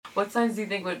What signs do you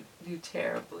think would do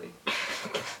terribly?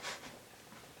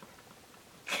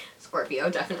 Scorpio,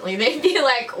 definitely. They'd be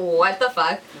like, what the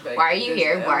fuck? Like, why are you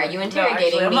here? Why are you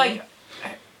interrogating me? I'm like,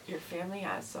 your family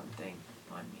has something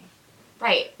on me.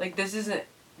 Right. Like, this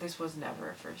was never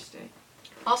a first date.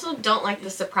 Also, don't like the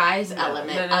surprise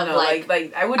element of like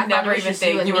I would never even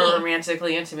think you were me.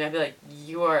 romantically into me. I'd be like,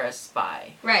 you are a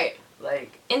spy. Right.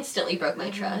 Like, instantly broke my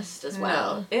trust as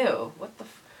well. No. Ew. What the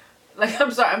like,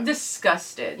 I'm sorry, I'm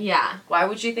disgusted. Yeah. Why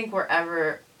would you think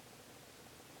why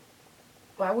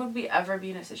would we ever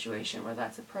be in a situation where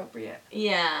that's appropriate?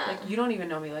 Yeah. Like, you don't even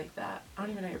know me like that. I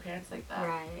don't even know your parents like that.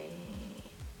 Right.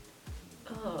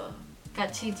 Ugh.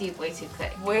 Got too deep way too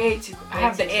quick. Way too quick. I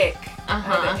have the ick.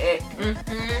 Uh-huh. I have the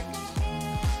ick.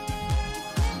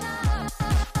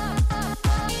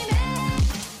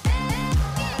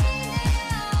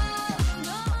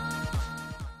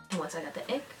 And once I got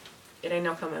the ick, it ain't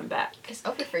no coming back. it's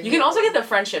over for you. You can also get the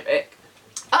friendship ick.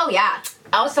 Oh, yeah.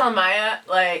 I was telling Maya,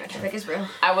 like, Friendship ick is real.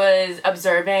 I was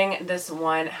observing this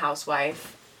one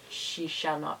housewife. She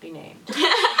shall not be named.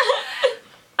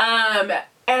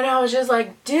 And I was just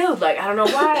like, dude, like, I don't know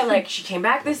why. Like, she came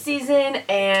back this season,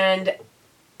 and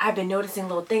I've been noticing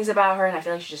little things about her, and I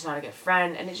feel like she's just not a good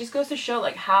friend. And it just goes to show,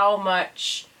 like, how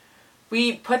much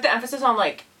we put the emphasis on,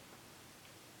 like,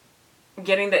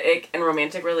 getting the ick in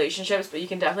romantic relationships, but you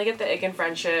can definitely get the ick in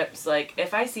friendships. Like,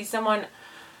 if I see someone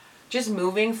just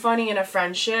moving funny in a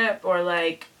friendship, or,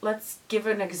 like, let's give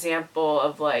an example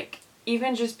of, like,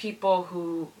 even just people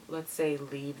who, let's say,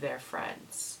 leave their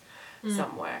friends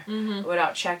somewhere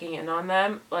without checking in on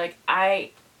them, like, I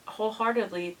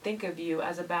wholeheartedly think of you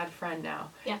as a bad friend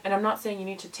now. Yeah. And I'm not saying you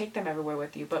need to take them everywhere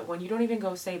with you, but when you don't even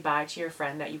go say bye to your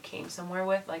friend that you came somewhere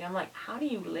with, like, I'm like, how do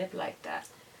you live like that?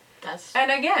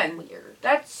 And again, weird.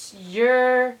 That's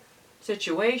your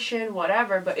situation,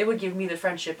 whatever, but it would give me the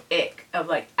friendship ick of,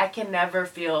 like, I can never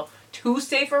feel too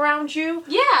safe around you.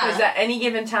 Yeah. Because at any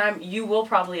given time, you will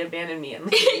probably abandon me and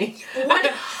leave me.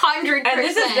 100%. And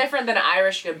this is different than an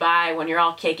Irish goodbye when you're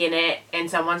all kicking it and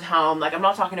someone's home. Like, I'm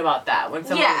not talking about that. When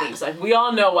someone leaves. Like, we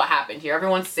all know what happened here.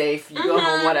 Everyone's safe. You go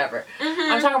home, whatever.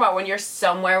 I'm talking about when you're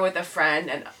somewhere with a friend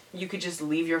and you could just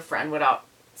leave your friend without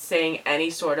saying any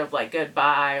sort of, like,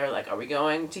 goodbye or, like, are we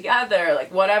going together?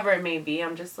 Like, whatever it may be.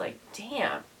 I'm just like,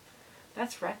 damn.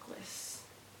 That's reckless.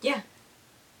 Yeah.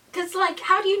 Because, like,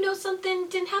 how do you know something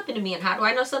didn't happen to me? And how do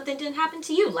I know something didn't happen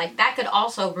to you? Like, that could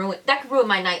also ruin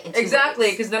my night in 2 Exactly,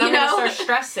 weeks. because then I'm going to start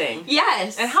stressing.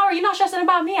 Yes. And how are you not stressing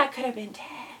about me? I could have been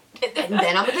dead. And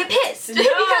then I'm going to get pissed. No, because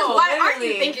why aren't you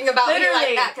literally. thinking about me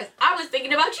like that? Because I was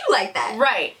thinking about you like that.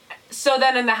 Right. So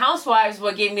then in the Housewives,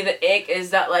 what gave me the ick is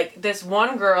that, like, this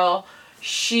one girl,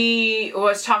 she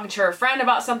was talking to her friend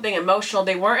about something emotional.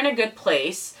 They weren't in a good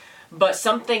place, but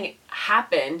something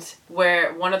happened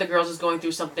where one of the girls was going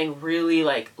through something really,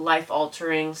 like,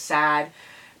 life-altering, sad.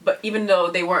 But even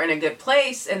though they weren't in a good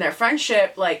place in their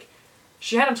friendship, like,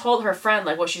 she hadn't told her friend,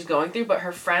 like, what she's going through, but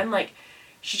her friend, like,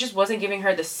 she just wasn't giving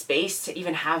her the space to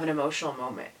even have an emotional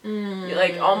moment.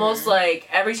 Like, almost like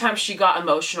every time she got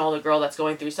emotional, the girl that's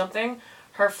going through something,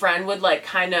 her friend would, like,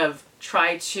 kind of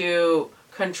try to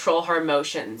control her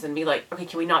emotions and be like, okay,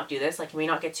 can we not do this? Like, can we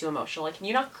not get too emotional? Like, can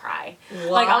you not cry?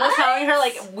 What? Like, almost telling her,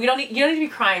 like, you don't need to be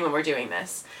crying when we're doing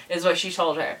this, is what she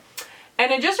told her.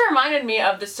 And it just reminded me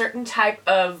of the certain type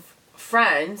of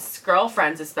friends,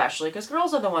 girlfriends especially, because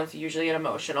girls are the ones who usually get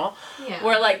emotional,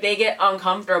 where, like, they get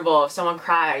uncomfortable if someone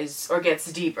cries or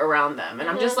gets deep around them. And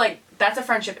I'm just like, that's a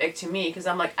friendship ick to me, because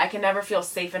I'm like, I can never feel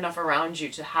safe enough around you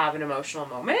to have an emotional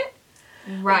moment.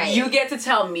 Right. You get to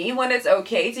tell me when it's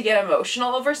okay to get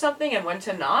emotional over something and when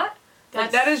to not.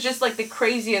 Like, that is just, like, the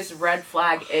craziest red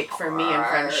flag ick for me in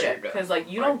friendship. Because,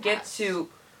 like, you don't get to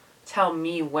tell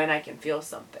me when I can feel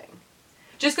something.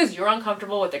 Just because you're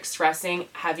uncomfortable with expressing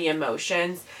heavy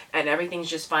emotions and everything's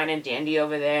just fine and dandy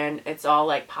over there and it's all,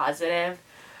 like, positive,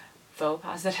 faux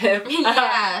positive,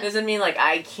 doesn't mean, like,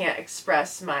 I can't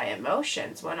express my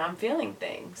emotions when I'm feeling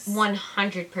things.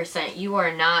 100%. You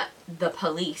are not the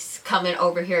police coming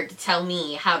over here to tell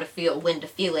me how to feel, when to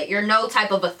feel it. You're no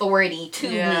type of authority to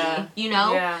me, you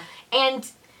know? Yeah. And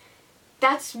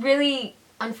that's really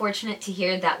unfortunate to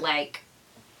hear that, like,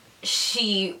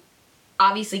 she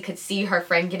obviously could see her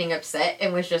friend getting upset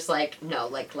and was just like, no,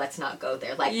 like, let's not go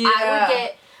there. Like,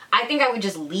 I think I would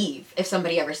just leave if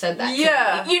somebody ever said that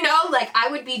to me. You know, like, I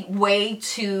would be way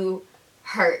too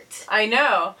hurt. I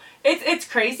know. It's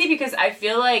crazy because I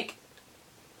feel like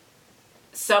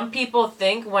some people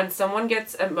think when someone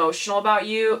gets emotional about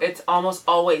you, it's almost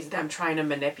always them trying to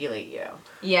manipulate you.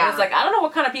 Yeah. And it's like, I don't know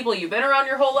what kind of people you've been around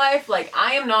your whole life. Like,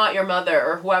 I am not your mother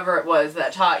or whoever it was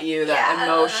that taught you that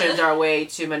emotions are a way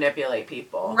to manipulate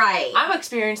people. Right. I'm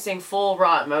experiencing full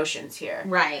raw emotions here.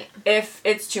 Right. If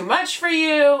it's too much for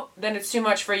you, then it's too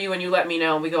much for you and you let me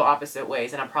know and we go opposite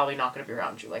ways and I'm probably not going to be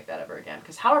around you like that ever again.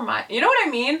 Because how am I? You know what I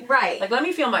mean? Right. Like, let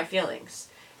me feel my feelings.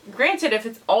 Granted, if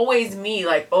it's always me,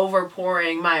 like,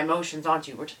 overpouring my emotions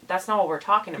onto you, that's not what we're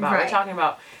talking about. Right. We're talking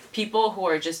about people who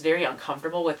are just very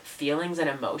uncomfortable with feelings and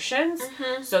emotions,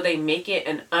 so they make it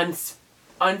an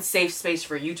unsafe space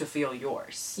for you to feel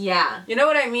yours. Yeah. You know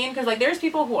what I mean? Because, like, there's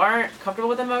people who aren't comfortable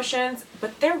with emotions,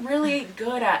 but they're really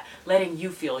good at letting you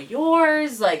feel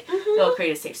yours. Like, they'll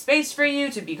create a safe space for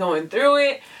you to be going through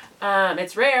it.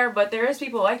 It's rare, but there is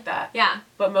people like that. Yeah.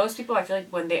 But most people, I feel like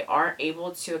when they aren't able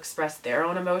to express their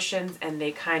own emotions and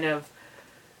they kind of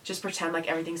just pretend like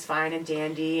everything's fine and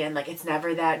dandy and like it's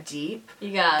never that deep.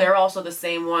 Yeah. They're also the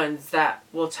same ones that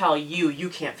will tell you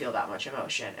can't feel that much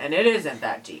emotion and it isn't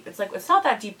that deep. It's like, it's not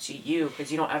that deep to you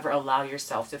because you don't ever allow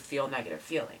yourself to feel negative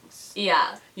feelings.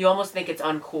 Yeah. You almost think it's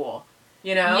uncool,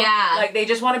 you know? Yeah. Like they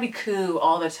just want to be cool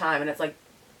all the time and it's like,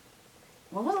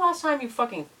 when was the last time you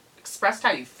fucking expressed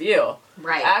how you feel?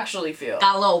 Right. Actually feel.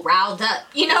 Got a little riled up.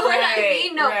 You know what I Right,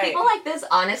 mean? No, right. people like this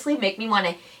honestly make me want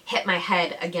to hit my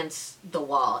head against the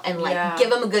wall and like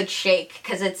give them a good shake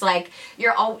because it's like you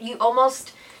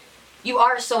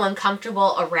are so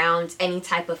uncomfortable around any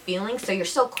type of feeling, so you're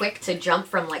so quick to jump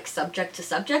from like subject to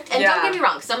subject. And don't get me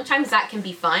wrong, sometimes that can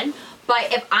be fun,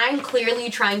 but if I'm clearly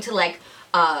trying to like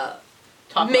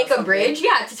make a bridge,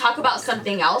 to talk about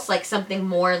something else, like something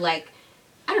more like,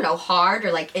 I don't know, hard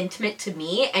or like intimate to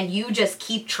me, and you just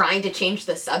keep trying to change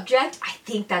the subject, I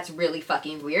think that's really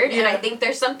fucking weird. And I think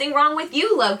there's something wrong with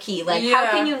you, low-key. Like,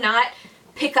 how can you not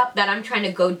pick up that I'm trying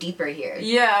to go deeper here?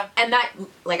 Yeah. And that,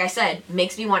 like I said,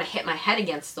 makes me want to hit my head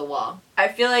against the wall. I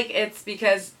feel like it's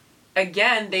because,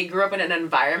 again, they grew up in an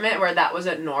environment where that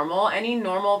wasn't normal. Any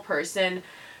normal person,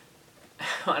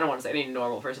 I don't want to say any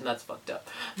normal person, that's fucked up.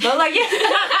 But like,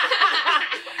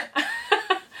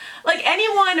 like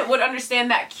anyone would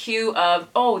understand that cue of,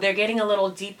 oh, they're getting a little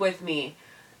deep with me.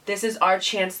 This is our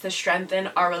chance to strengthen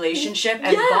our relationship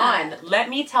and bond. Let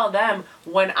me tell them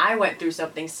when I went through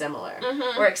something similar.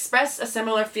 Or express a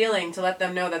similar feeling to let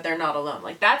them know that they're not alone.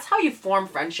 Like, that's how you form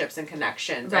friendships and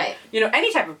connections. Right. And,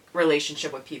 any type of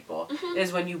relationship with people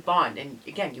is when you bond. And,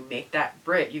 again, you make that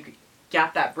bridge. You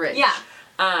gap that bridge. Yeah.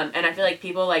 And I feel like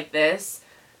people like this,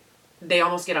 they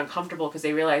almost get uncomfortable because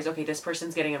they realize, okay, this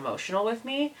person's getting emotional with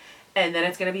me. And then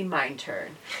it's going to be my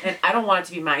turn. And I don't want it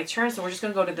to be my turn, so we're just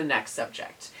going to go to the next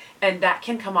subject. And that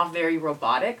can come off very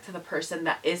robotic to the person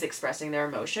that is expressing their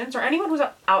emotions, or anyone who's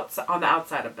on the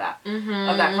outside of that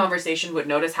conversation would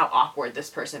notice how awkward this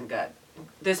person got.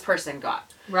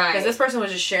 Right. Because this person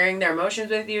was just sharing their emotions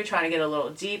with you, trying to get a little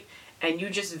deep, and you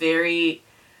just very,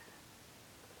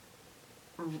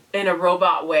 in a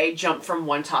robot way, jump from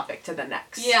one topic to the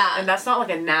next. Yeah. And that's not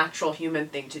like a natural human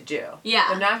thing to do.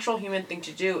 Yeah. The natural human thing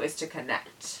to do is to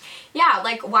connect. Yeah,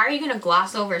 like, why are you gonna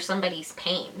gloss over somebody's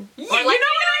pain? Yeah, or, like, you know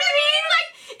what I mean? Like,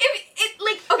 if it,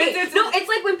 like, okay, it's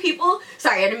like when people,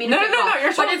 sorry, I didn't mean to No, you're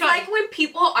but totally it's fine. like when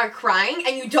people are crying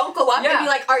and you don't go up and be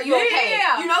like, are you okay?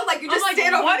 Yeah. You know, like, you just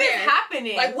stand over what there. What is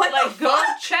happening? Like, what the go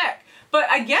fuck? check. But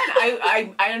again,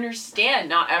 I understand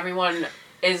not everyone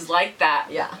is like that.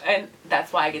 Yeah. And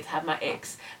that's why I get to have my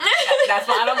aches. That's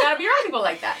why I don't gotta be around people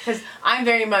like that. Because I'm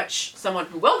very much someone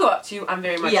who will go up to you. I'm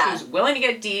very much who's willing to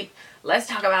get deep. Let's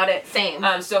talk about it. Same.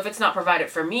 So if it's not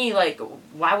provided for me, like,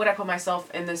 why would I put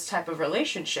myself in this type of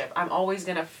relationship? I'm always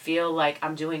gonna feel like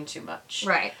I'm doing too much.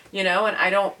 Right. And I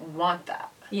don't want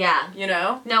that. Yeah.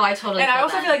 No, I totally And I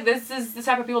also that. feel like this is the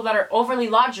type of people that are overly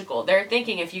logical. They're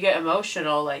thinking if you get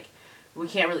emotional, like, we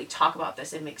can't really talk about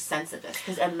this and make sense of this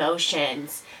because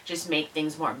emotions just make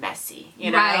things more messy.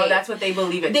 Right. That's what they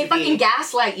believe it to be. They fucking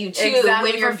gaslight you too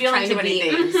exactly, when you're feeling trying too to many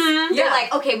be. things. They're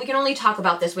like, okay, we can only talk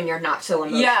about this when you're not so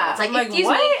emotional. Yeah. It's like, Like, excuse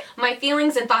what? me, my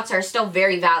feelings and thoughts are still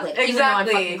very valid, even though I'm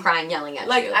Exactly. fucking crying, yelling at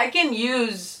Like, you. I can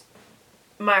use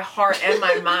my heart and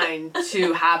my mind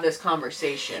to have this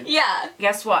conversation. Yeah.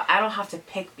 Guess what? I don't have to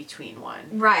pick between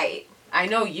one. Right. I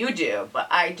know you do, but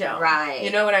I don't. Right.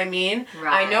 You know what I mean?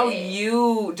 Right. I know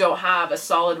you don't have a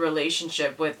solid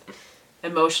relationship with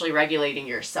emotionally regulating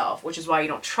yourself, which is why you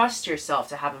don't trust yourself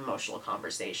to have emotional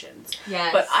conversations.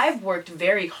 Yes. But I've worked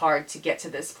very hard to get to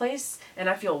this place, and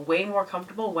I feel way more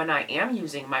comfortable when I am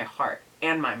using my heart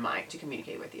and my mind to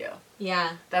communicate with you.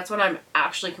 Yeah. That's when I'm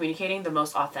actually communicating the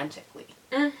most authentically.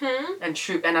 Mm-hmm.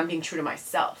 And I'm being true to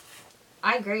myself.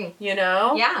 I agree. You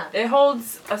know? Yeah. It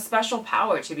holds a special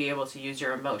power to be able to use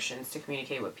your emotions to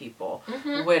communicate with people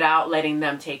without letting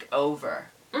them take over.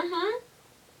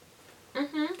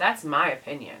 That's my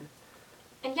opinion.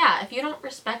 And yeah, if you don't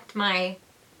respect my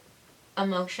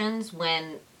emotions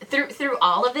when through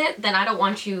all of it, then I don't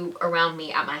want you around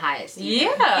me at my highest either.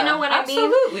 Yeah. You know what I mean?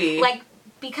 Absolutely. Like,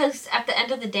 because at the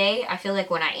end of the day, I feel like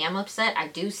when I am upset, I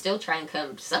do still try and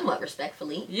come somewhat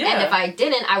respectfully. Yeah. And if I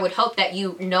didn't, I would hope that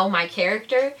you know my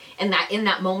character and that in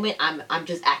that moment I'm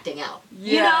just acting out.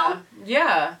 Yeah. You know?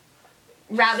 Yeah.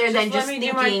 Rather than just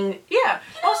thinking. Yeah.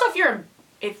 Also,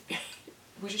 if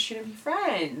we just shouldn't be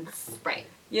friends. Right.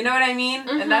 You know what I mean?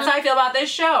 And that's how I feel about this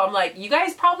show. I'm like, you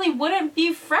guys probably wouldn't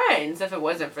be friends if it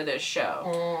wasn't for this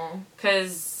show.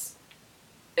 Because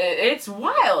it's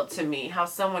wild to me how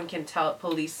someone can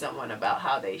police someone about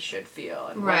how they should feel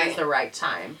and when is the right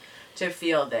time to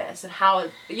feel this and how,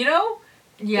 you know?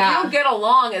 Yeah. If you don't get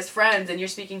along as friends and you're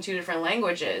speaking two different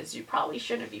languages, you probably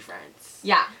shouldn't be friends.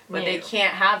 Yeah. But they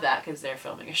can't have that because they're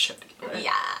filming a show together.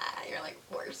 Yeah. You're like,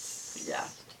 worse. Yeah.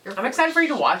 I'm excited for you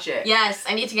to watch it. Yes,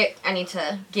 I need to get on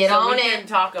so we it. can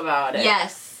talk about it.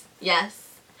 Yes.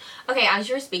 Okay, as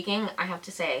you were speaking, I have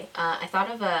to say, I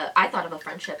thought of a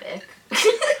friendship ick.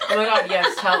 Oh my god,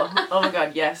 yes, tell them. Oh my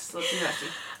god, yes. Let's be messy.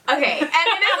 Okay, and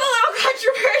it is a little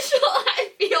controversial,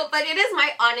 I feel, but it is my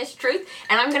honest truth,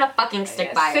 and I'm gonna fucking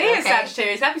stick by Say it. it,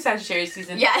 Sagittarius. Happy Sagittarius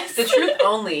season. Yes. The truth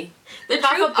only. The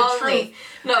Talk truth up the only. truth.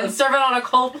 No, And serve it on a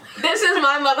cold plate. this is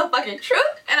my motherfucking truth,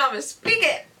 and I'm gonna speak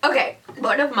it. Okay,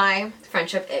 one of my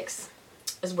friendship icks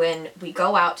is when we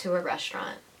go out to a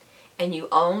restaurant and you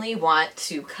only want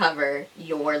to cover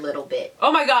your little bit.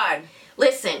 Oh my god.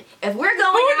 Listen, if we're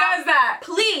going Who out, does that?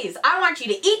 please, I want you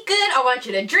to eat good, I want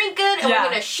you to drink good, and we're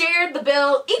gonna share the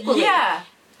bill equally. Yeah.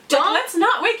 Don't let's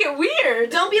not make it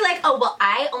weird. Don't be like, oh well,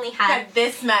 I only had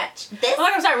this much. this. Oh my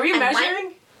god, I'm sorry, were you and measuring?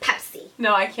 one Pepsi.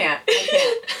 No, I can't.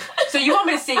 So you want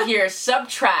me to sit here,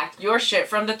 subtract your shit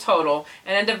from the total,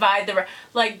 and then divide the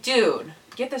like, dude,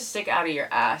 get the stick out of your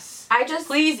ass.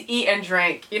 Please eat and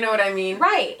drink. You know what I mean?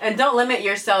 Right. And don't limit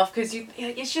yourself because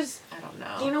it's just, I don't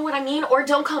know. You know what I mean? Or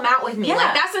don't come out with me. Yeah.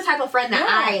 Like, that's the type of friend that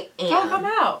I am. Don't come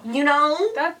out. You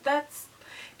know? That's,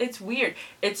 it's weird.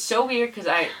 It's so weird because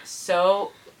I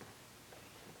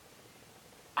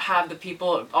have the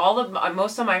people,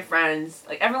 most of my friends,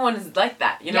 like everyone is like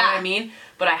that, you know what I mean?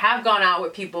 But I have gone out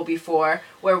with people before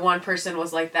where one person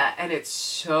was like that and it's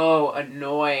so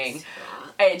annoying.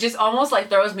 It just almost like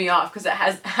throws me off because it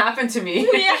has happened to me in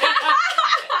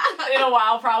a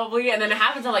while probably, and then it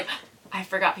happens, I'm like, I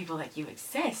forgot people like you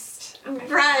exist.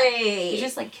 Right. You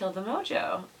just like killed the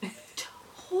mojo.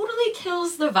 Totally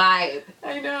kills the vibe.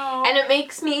 I know. And it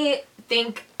makes me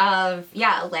think of,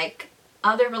 like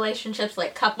other relationships,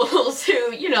 like couples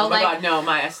who, you know, oh my god, no,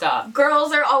 Maya, stop.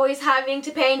 Girls are always having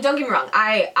to pay, and don't get me wrong,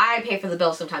 I pay for the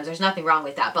bill sometimes, there's nothing wrong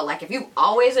with that, but like if you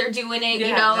always are doing it,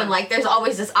 you know, and like there's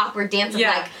always this awkward dance of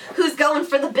like, who's going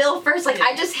for the bill first, like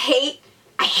I hate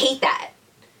that.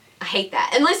 I hate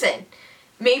that. And listen,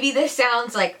 maybe this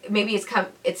sounds like,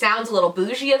 it sounds a little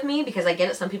bougie of me, because I get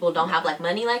it, some people don't have like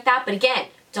money like that, but again,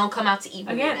 don't come out to eat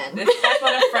with me then. That's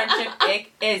what a friendship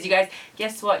ick is. You guys,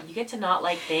 guess what? You get to not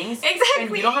like things. Exactly.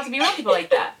 And you don't have to be around people like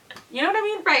that. You know what I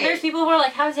mean? Right. There's people who are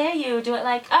like, how dare you do it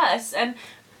like us? And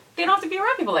they don't have to be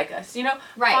around people like us, you know?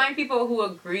 Right. Find people who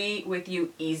agree with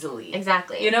you easily.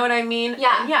 Exactly. You know what I mean?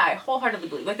 Yeah. And yeah, I wholeheartedly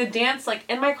believe. Like the dance, like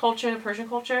in my culture, in the Persian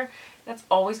culture, that's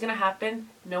always gonna happen.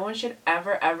 No one should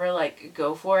ever like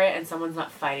go for it and someone's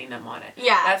not fighting them on it.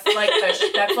 Yeah.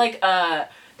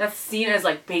 That's seen as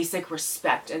like basic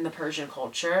respect in the Persian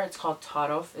culture. It's called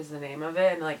tarof is the name of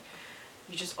it, and like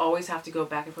you just always have to go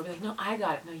back and forth. Be like, no, I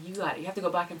got it. No, you got it. You have to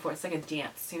go back and forth. It's like a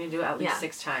dance. You need to do it at least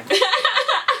 6 times.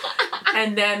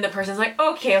 And then the person's like,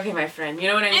 okay, my friend. You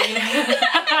know what I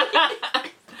mean?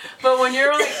 But when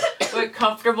you're like with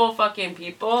comfortable fucking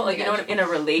people, like you know what, in a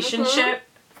relationship,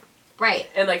 right,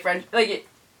 and like friend, like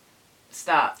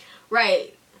stop.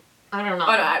 Right. I don't know.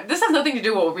 Oh, no, this has nothing to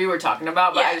do with what we were talking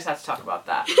about, but I just have to talk about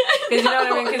that. Because you know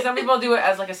what I mean? Because some people do it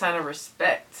as like a sign of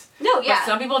respect. No, yeah. But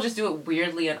some people just do it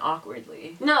weirdly and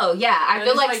awkwardly. No, yeah. I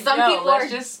feel like some people let's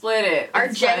just split it. Are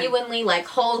genuinely like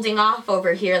holding off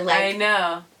over here. Like, I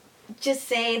know. Just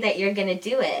say that you're gonna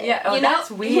do it. Yeah, you know?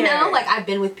 That's weird. You know, like I've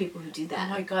been with people who do that.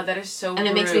 Oh my god, that is so and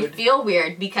it makes me feel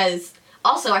weird because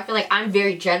also I feel like I'm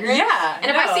very generous. Yeah. And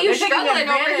if I see you struggling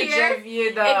over here, of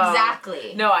you, though.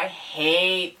 Exactly. No, I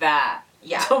hate that.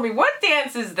 Yeah. Tell me, what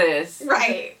dance is this?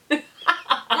 Right.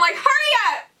 I'm like, hurry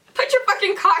up! Put your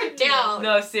fucking card down.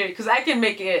 No, seriously, because I can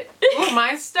make it. Oh,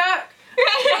 mine's stuck.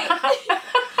 Right.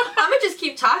 I'm gonna would just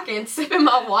keep talking, sipping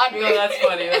my water. Oh, that's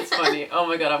funny. That's funny. Oh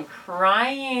my god, I'm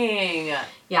crying.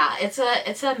 Yeah, it's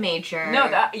a major.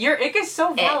 No, your ick is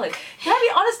so valid. Can I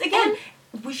be honest again?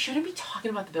 We shouldn't be talking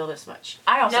about the bill this much.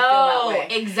 I also feel that way.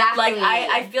 Exactly. Like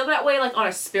I feel that way like on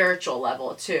a spiritual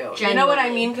level too. Genuinely. You know what I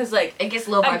mean? Because like it gets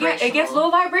low vibrational. It gets low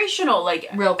vibrational. Like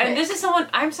real quick. And this is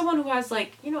I'm someone who has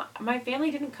like, you know, my family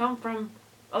didn't come from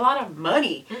a lot of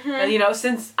money. You know,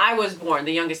 since I was born,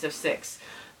 the youngest of 6.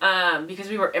 Because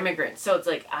we were immigrants. So it's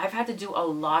like I've had to do a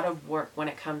lot of work when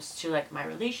it comes to like my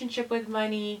relationship with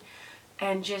money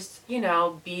and just, you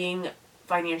know, being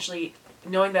financially,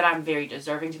 knowing that I'm very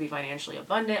deserving to be financially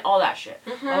abundant, all that shit.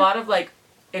 A lot of like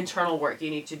internal work you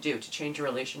need to do to change your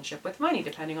relationship with money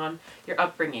depending on your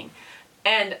upbringing.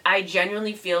 And I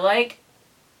genuinely feel like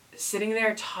sitting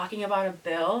there talking about a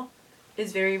bill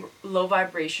is very low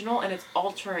vibrational and it's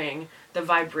altering the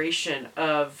vibration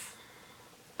of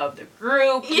the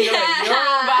group, you know, like your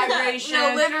own vibration.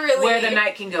 No, literally. Where the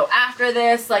night can go after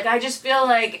this. Like, I just feel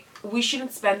like we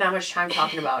shouldn't spend that much time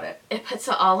talking about it. It puts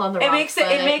it all on the wrong foot.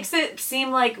 It makes it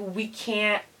seem like we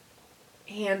can't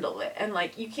handle it. And,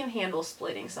 like, you can handle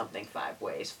splitting something 5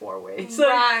 ways, 4 ways. Like,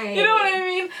 right. You know what I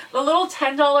mean? The little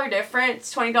 $10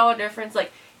 difference, $20 difference,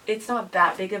 like, it's not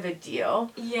that big of a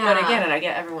deal. Yeah. But again, and I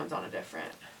get everyone's on a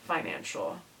different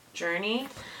financial journey.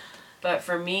 But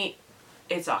for me,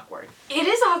 it's awkward. It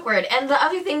is awkward. And the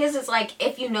other thing is, it's like,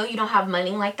 if you know you don't have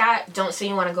money like that, don't say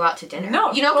you want to go out to dinner.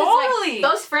 No, you know, totally.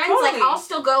 Like, those friends, like, I'll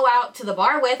still go out to the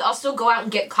bar with, I'll still go out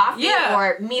and get coffee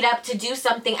or meet up to do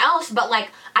something else, but, like,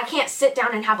 I can't sit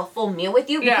down and have a full meal with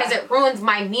you because it ruins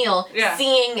my meal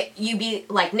seeing you be,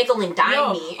 like, nickel and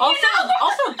dime me.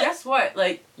 Also, guess what?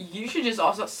 Like, you should just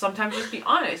also sometimes just be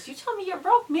honest. You tell me you're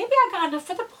broke, maybe I got enough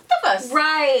for the both of us.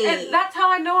 Right. And that's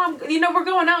how I know we're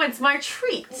going out, it's my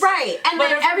treat. Right. And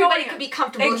then everybody could be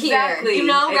comfortable here. You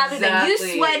know, rather than you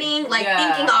sweating, like,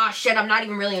 thinking, oh shit, I'm not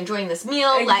even really enjoying this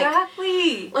meal.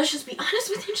 Exactly. Like, let's just be honest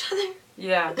with each other.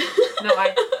 Yeah. No,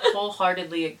 I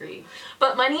wholeheartedly agree.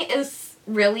 But money is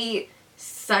really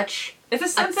such it's a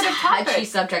sensitive touchy topic.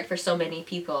 Subject for so many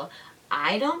people.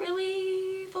 I don't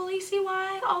really fully see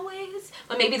why always.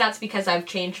 But maybe that's because I've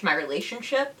changed my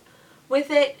relationship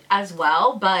with it as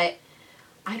well. But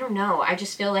I don't know. I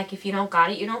just feel like if you don't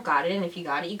got it, you don't got it. And if you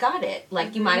got it, you got it.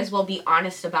 Like, you might as well be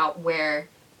honest about where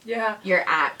you're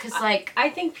at. Because, like, I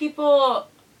think people,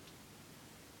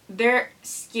 they're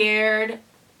scared.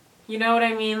 You know what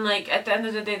I mean? Like, at the end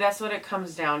of the day, that's what it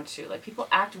comes down to. Like, people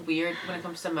act weird when it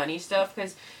comes to money stuff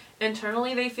because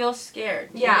internally they feel scared.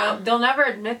 Yeah. You know? They'll never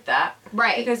admit that.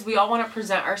 Right. Because we all want to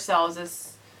present ourselves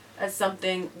as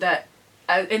something that,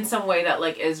 in some way that,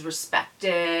 like, is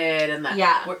respected and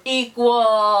that we're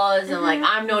equals and, like,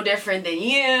 I'm no different than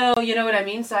you. You know what I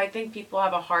mean? So I think people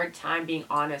have a hard time being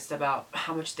honest about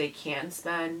how much they can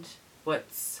spend,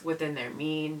 what's within their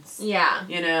means. Yeah.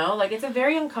 You know? Like, it's a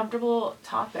very uncomfortable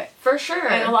topic. For sure.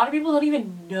 And a lot of people don't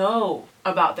even know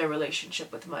about their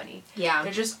relationship with money. Yeah.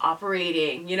 They're just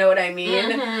operating, you know what I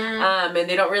mean? And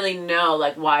they don't really know,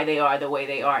 like, why they are the way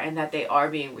they are and that they are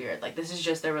being weird. Like, this is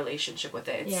just their relationship with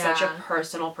it. It's such a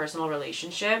personal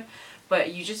relationship.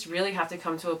 But you just really have to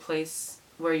come to a place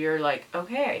where you're like,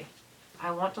 okay,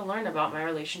 I want to learn about my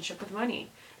relationship with money.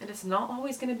 And it's not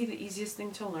always going to be the easiest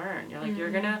thing to learn. You're like,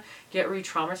 you're going to get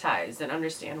re-traumatized and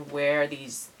understand where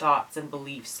these thoughts and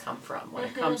beliefs come from when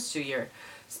it comes to your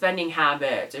spending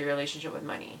habits or your relationship with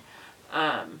money.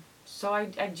 So I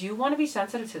do want to be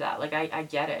sensitive to that. Like, I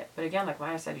get it. But again, like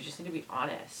Maya said, you just need to be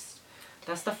honest.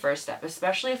 That's the first step,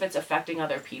 especially if it's affecting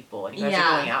other people and you guys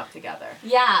are going out together.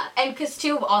 Yeah, and because,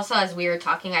 too, also as we were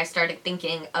talking, I started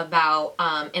thinking about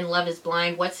in Love is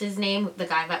Blind, what's his name? The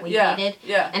guy that we dated?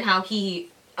 Yeah. And how he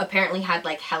apparently had,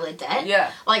 like, hella debt.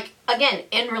 Yeah. Like, again,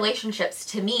 in relationships,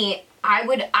 to me,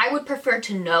 I would prefer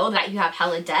to know that you have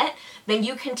hella debt than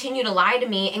you continue to lie to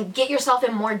me and get yourself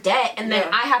in more debt and then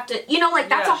I have to, you know, like,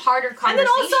 that's a harder conversation.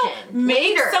 And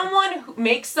then also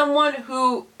make someone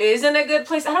who is in a good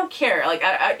place. I don't care. Like,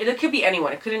 it could be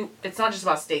anyone. It's not just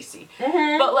about Stacy.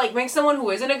 But, like, make someone who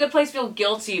is in a good place feel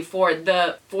guilty for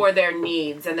their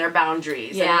needs and their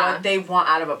boundaries and what they want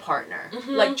out of a partner.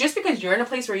 Like, just because you're in a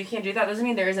place where you can't do that doesn't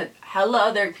mean there isn't hella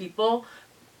other people,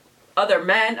 other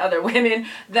men, other women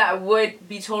that would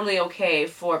be totally okay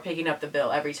for picking up the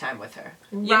bill every time with her.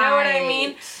 You know what I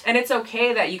mean? And it's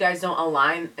okay that you guys don't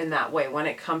align in that way when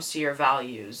it comes to your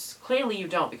values. Clearly you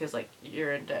don't because, like,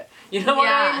 you're in debt. You know what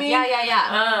I mean?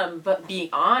 Yeah. But be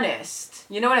honest.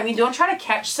 You know what I mean? Don't try to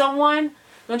catch someone.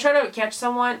 Don't try to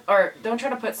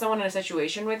put someone in a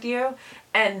situation with you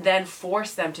and then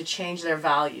force them to change their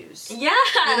values. Yeah.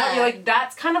 You know, you're like,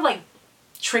 that's kind of like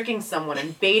tricking someone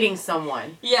and baiting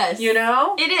someone. Yes. You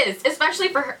know? It is, especially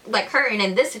for her, like her and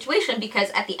in this situation,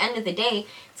 because at the end of the day,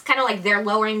 it's kind of like they're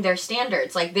lowering their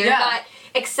standards. Like they're not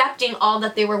accepting all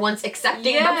that they were once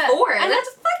accepting before. And that's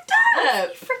fucked up.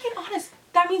 Let's be freaking honest.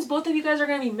 That means both of you guys are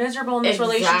going to be miserable in this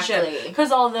relationship.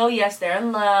 Because although, yes, they're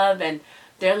in love and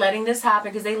they're letting this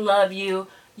happen because they love you,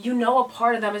 you know a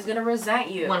part of them is going to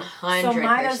resent you. 100%. So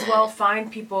might as well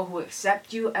find people who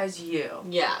accept you as you.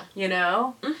 Yeah. You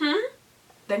know? Mm-hmm.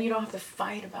 Then you don't have to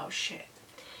fight about shit.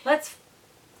 Let's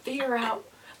figure out,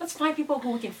 let's find people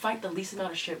who we can fight the least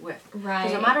amount of shit with. Right.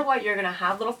 Because no matter what, you're going to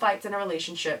have little fights in a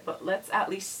relationship, but let's at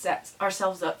least set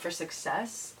ourselves up for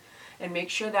success and make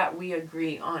sure that we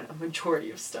agree on a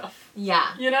majority of stuff.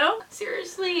 Yeah. You know?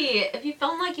 Seriously, if you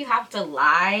feel like you have to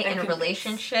lie in a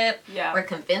relationship or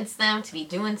convince them to be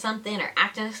doing something or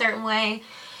acting a certain way,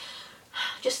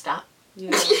 just stop.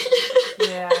 Yeah.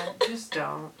 Yeah, just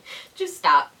don't. Just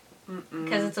stop.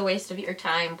 Because it's a waste of your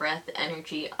time, breath,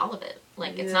 energy, all of it.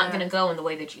 Like, it's not going to go in the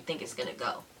way that you think it's going to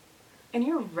go. And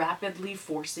you're rapidly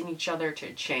forcing each other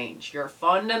to change your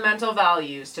fundamental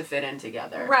values to fit in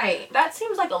together. Right. That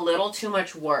seems like a little too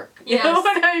much work. You know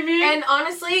what I mean? And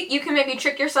honestly, you can maybe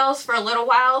trick yourselves for a little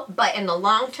while, but in the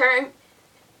long term,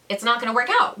 it's not going to work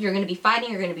out. You're going to be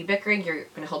fighting, you're going to be bickering, you're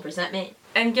going to hold resentment.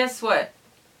 And guess what?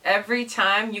 Every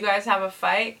time you guys have a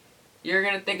fight, you're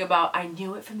going to think about, I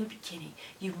knew it from the beginning.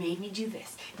 You made me do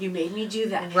this. You made me do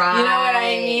that. Right. You know what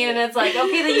I mean? And it's like,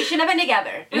 okay, then you shouldn't have been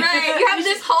together. Right. You have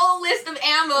this whole list of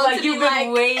ammo like to you've be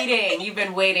been waiting. You've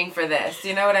been waiting for this.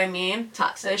 You know what I mean?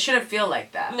 Toxic. It shouldn't feel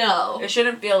like that. No. It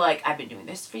shouldn't feel like, I've been doing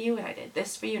this for you, and I did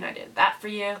this for you, and I did that for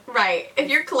you. Right. If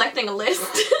you're collecting a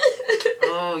list.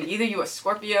 Oh, either you a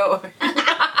Scorpio or...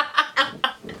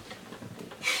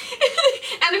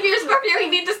 And if you're a Scorpio, you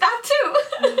need to stop too.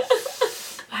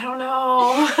 I don't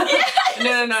know.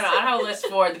 No. I don't have a list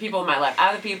for the people in my life.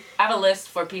 I have a list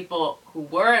for people who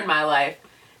were in my life,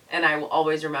 and I will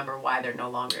always remember why they're no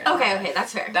longer in my life. Okay,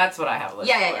 that's fair. That's what I have a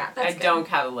list for. Yeah. I don't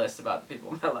have a list about the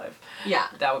people in my life. Yeah.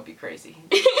 That would be crazy.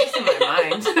 Just in my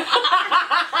mind.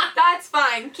 That's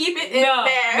fine. Keep it in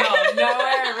there.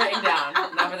 Nowhere written down.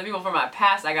 Now for the people from my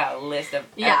past, I got a list of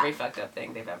every fucked up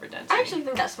thing they've ever done to me. I actually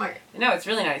think that's smart. No, it's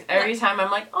really nice. Every time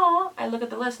I'm like, oh, I look at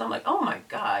the list and I'm like, oh my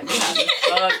god, you have me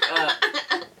fucked up.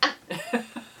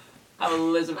 I have a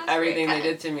list of everything they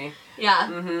did to me. Yeah.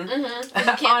 Honestly,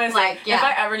 if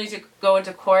I ever need to go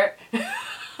into court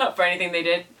for anything they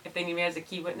did, if they need me as a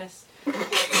key witness,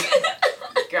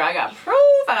 girl, I got proof.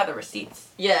 I got the receipts.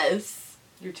 Yes.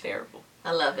 You're terrible.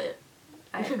 I love it.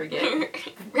 I forget.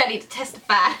 Ready to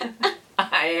testify.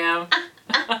 I am.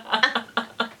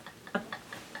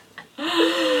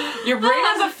 Your brain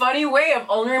has a funny way of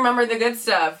only remember the good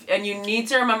stuff, and you need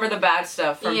to remember the bad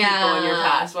stuff from people in your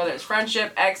past, whether it's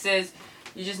friendship, exes.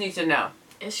 You just need to know.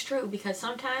 It's true, because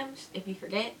sometimes if you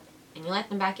forget and you let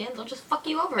them back in, they'll just fuck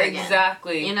you over again.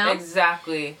 Exactly. You know?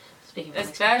 Exactly. Speaking of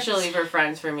especially for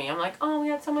friends, for me. I'm like, oh, we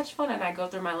had so much fun, and I go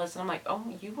through my list, and I'm like, oh,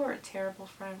 you were a terrible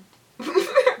friend. You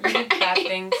did bad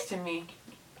things to me.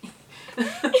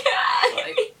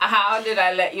 Like, how did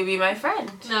I let you be my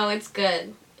friend? No, it's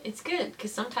good. It's good,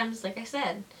 because sometimes, like I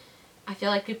said, I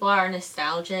feel like people are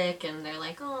nostalgic, and they're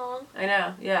like, oh, I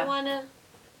know, yeah.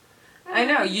 I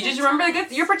know, you just remember the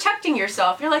good, you're protecting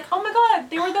yourself. You're like, oh my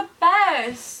god, they were the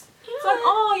best. Yeah. It's like,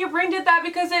 oh, your brain did that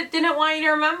because it didn't want you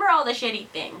to remember all the shitty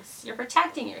things. You're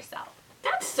protecting yourself.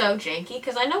 That's so janky,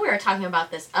 because I know we were talking about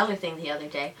this other thing the other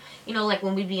day. You know, like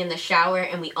when we'd be in the shower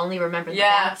and we only remember the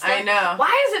bad stuff. I know.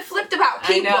 Why is it flipped about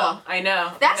people? I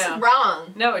know. That's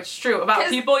wrong. No, it's true. About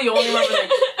people, you only remember the...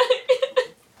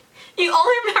 You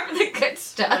only remember the good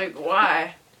stuff. Like,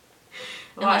 why?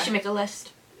 Unless you make a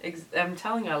list. I'm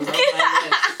telling you, I love my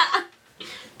list.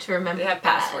 To remember. They have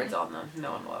passwords on them.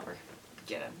 No one will ever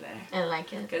get them there. I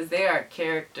like it. Because they are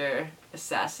character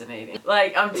assassinating.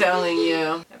 Like, I'm telling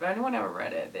you. If anyone ever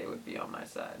read it, they would be on my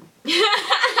side. It's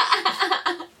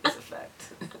a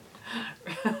fact.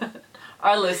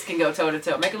 Our list can go toe to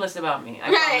toe. Make a list about me. I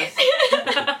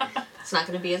promise. It's not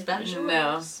going to be as bad as yours.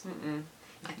 No.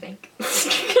 I think.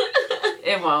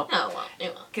 It won't. No, it won't.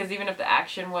 It won't. Because even if the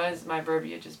action was, my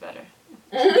verbiage is better.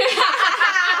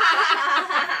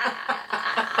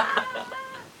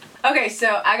 Okay,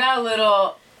 so I got a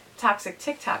little toxic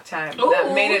TikTok time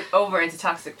that made it over into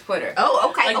toxic Twitter. Oh,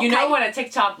 okay. Like, you know when a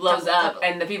TikTok blows up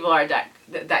and the people are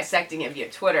dissecting it via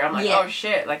Twitter, I'm like, oh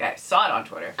shit, like I saw it on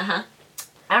Twitter. Uh-huh.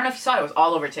 I don't know if you saw it, it was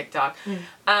all over TikTok.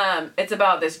 It's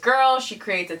about this girl, she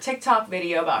creates a TikTok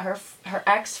video about her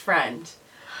ex-friend.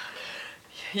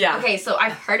 Yeah. Okay, so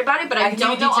I've heard about it, but I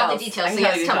don't know all the details. So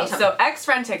yes, tell me. So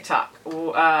ex-friend TikTok.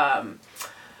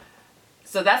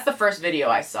 So that's the first video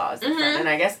I saw as the friend. And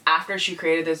I guess after she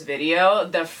created this video,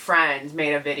 the friend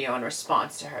made a video in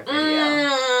response to her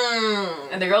video.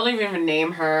 And the girl didn't even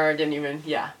name her, didn't even,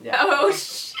 yeah. Oh,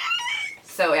 shit.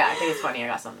 So yeah, I think it's funny. I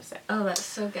got something to say. Oh, that's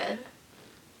so good.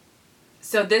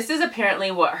 So this is apparently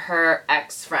what her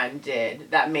ex-friend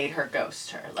did that made her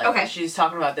ghost her. Like, okay. She's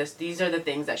talking about this. These are the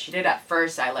things that she did. At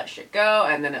first, I let shit go,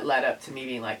 and then it led up to me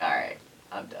being like, all right,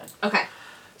 I'm done. Okay.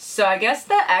 So I guess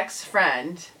the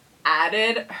ex-friend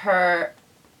added her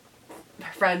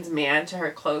friend's man to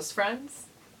her close friends.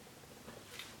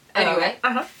 Anyway.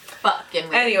 Fucking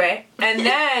weird. Anyway, and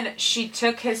then she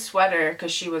took his sweater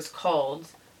because she was cold,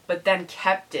 but then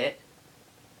kept it.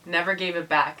 Never gave it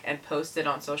back and posted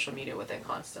on social media with it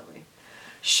constantly.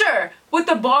 Sure, with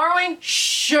the borrowing,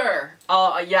 sure.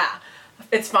 Yeah,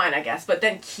 it's fine, I guess. But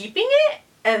then keeping it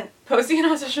and posting it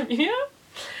on social media?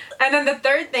 And then the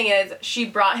third thing is she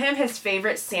brought him his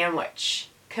favorite sandwich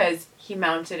because he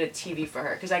mounted a TV for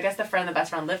her. Because I guess the friend and the best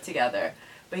friend lived together.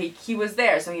 But he was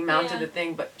there, so he mounted the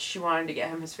thing, but she wanted to get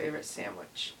him his favorite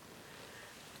sandwich.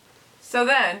 So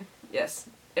then, yes,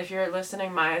 if you're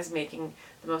listening, Maya's making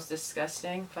the most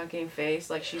disgusting fucking face.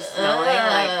 Like, she's smelling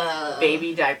like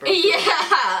baby diaper.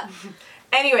 Yeah.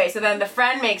 Anyway, so then the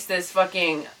friend makes this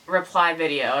fucking reply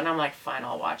video, and I'm like, fine,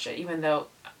 I'll watch it. Even though,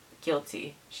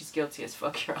 guilty. She's guilty as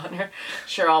fuck, Your Honor.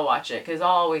 Sure, I'll watch it, because I'll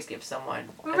always give someone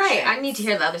a chance. I need to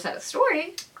hear the other side of the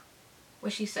story.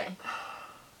 What'd she say?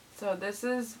 So this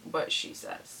is what she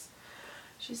says.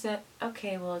 She said,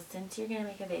 okay, well, since you're going to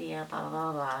make a video, blah,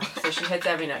 blah, blah, blah. So she hits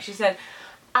every note. She said,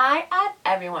 I add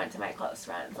everyone to my close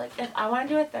friends. Like, if I want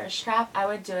to do a thirst trap, I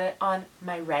would do it on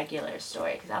my regular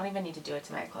story because I don't even need to do it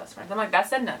to my close friends. I'm like, that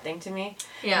said nothing to me.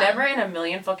 Yeah. Never in a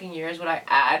million fucking years would I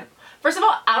add. First of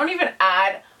all, I don't even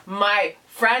add my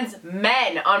friends'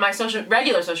 men on my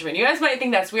regular social media. You guys might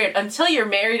think that's weird. Until you're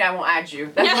married, I won't add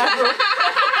you. That's my rule.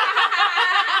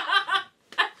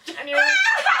 Genuinely,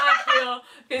 I feel,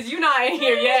 because you're not in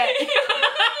here yet.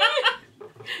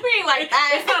 We ain't like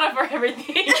that. It's not up for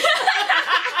everything.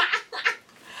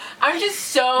 I'm just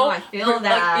so... Oh, I feel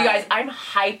that. Like, you guys, I'm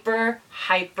hyper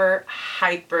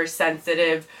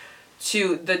sensitive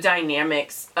to the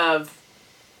dynamics of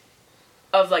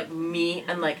like, me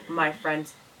and, like, my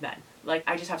friends' men. Like,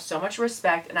 I just have so much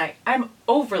respect, and I'm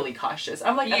overly cautious.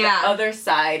 I'm, like, at the other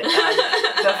side of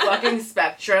the fucking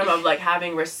spectrum of, like,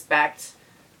 having respect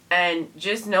and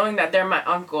just knowing that they're my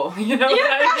uncle. You know what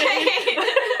I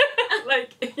mean?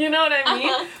 Like, you know what I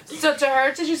mean? So to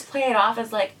her to just play it off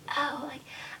as like, oh, like,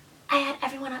 I had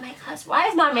everyone on my close. Why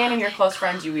is not man in your close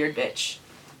friends, you weird bitch?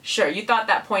 Sure, you thought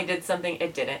that point did something.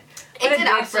 It didn't. But it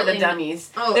did for the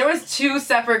dummies. Oh. There was 2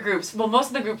 separate groups. Well, most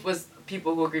of the group was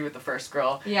people who agreed with the first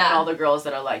girl. Yeah. And all the girls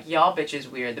that are like, y'all bitches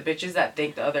weird. The bitches that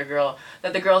think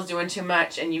the girl's doing too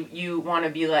much and you want to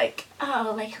be like,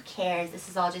 oh, like, who cares? This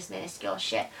is all just minuscule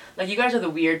shit. Like, you guys are the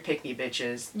weird pick-me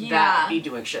bitches that be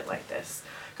doing shit like this.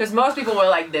 Because most people were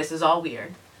like, this is all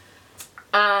weird.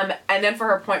 And then for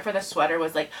her point for the sweater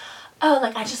was like, oh,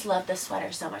 like, I just love this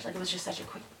sweater so much. Like, it was just such a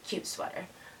cute sweater.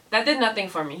 That did nothing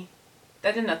for me.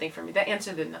 That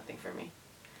answer did nothing for me.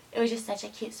 It was just such a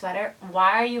cute sweater.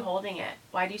 Why are you holding it?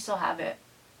 Why do you still have it?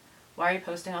 Why are you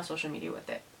posting on social media with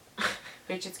it?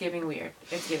 Bitch, it's giving weird.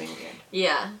 It's giving weird.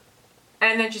 Yeah.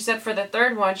 And then she said for the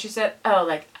third one, she said, oh,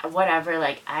 like, whatever,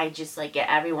 like, I just, like, get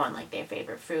everyone, like, their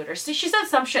favorite food. Or so she said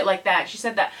some shit like that. She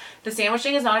said that the sandwich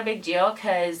thing is not a big deal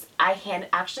because I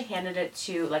actually handed it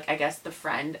to, like, I guess the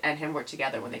friend and him were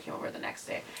together when they came over the next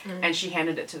day. Mm-hmm. And she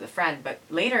handed it to the friend. But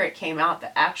later it came out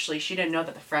that actually she didn't know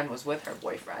that the friend was with her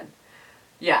boyfriend.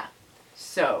 Yeah.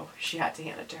 So she had to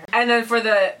hand it to her. And then for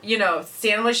the,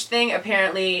 sandwich thing,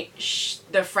 apparently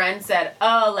the friend said,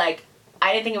 oh, like,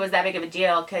 I didn't think it was that big of a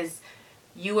deal because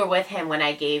you were with him when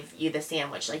I gave you the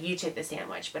sandwich. Like, you took the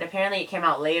sandwich. But apparently it came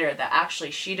out later that actually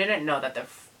she didn't know that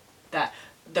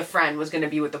the friend was going to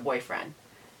be with the boyfriend.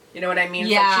 You know what I mean?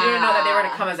 Yeah. Like, she didn't know that they were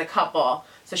going to come as a couple.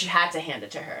 So she had to hand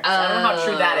it to her. So I don't know how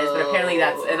true that is, but apparently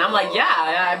that's... And I'm like, yeah,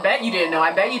 I bet you didn't know.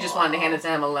 I bet you just wanted to hand it to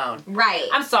him alone. Right.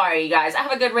 I'm sorry, you guys. I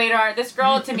have a good radar. This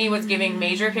girl, to me, was giving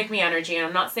major pick-me energy, and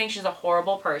I'm not saying she's a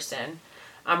horrible person.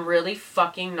 I'm really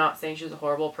fucking not saying she's a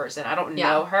horrible person. I don't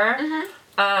know her.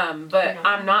 Mm-hmm. But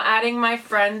I'm not adding my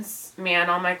friend's man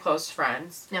on my close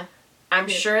friends. No. I'm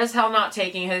sure as hell not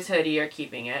taking his hoodie or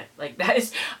keeping it. Like, that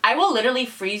is... I will literally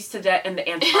freeze to death in the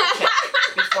Antarctic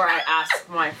before I ask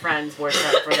my friend's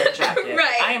boyfriend for their jacket.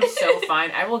 Right. I am so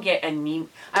fine. I will get anemia.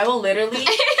 I will literally...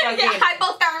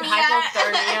 hypothermia.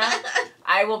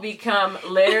 I will become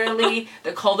literally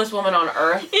the coldest woman on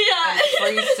earth. Yeah. And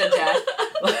freeze to death.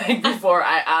 Like, before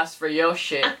I ask for your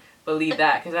shit. Believe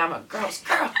that, because I'm a gross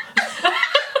girl.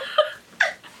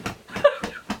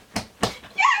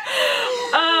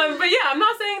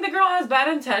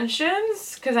 bad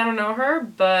intentions, because I don't know her,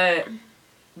 but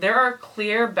there are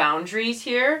clear boundaries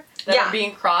here that are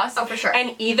being crossed. Oh, for sure.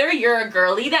 And either you're a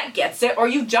girly that gets it or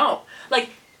you don't. Like,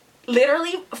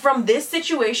 literally, from this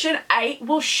situation, I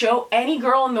will show any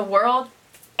girl in the world,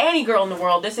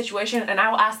 this situation, and I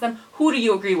will ask them, who do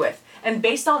you agree with? And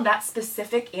based on that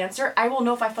specific answer, I will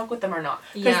know if I fuck with them or not.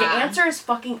 Because the answer is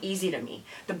fucking easy to me.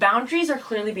 The boundaries are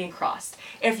clearly being crossed.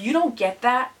 If you don't get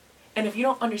that, and if you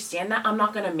don't understand that, I'm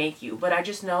not gonna make you. But I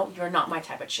just know you're not my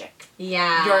type of chick.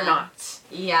 Yeah. You're not.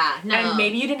 Yeah, no. And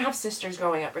maybe you didn't have sisters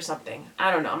growing up or something.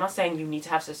 I don't know. I'm not saying you need to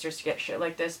have sisters to get shit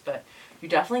like this, but you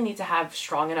definitely need to have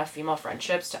strong enough female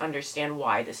friendships to understand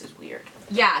why this is weird.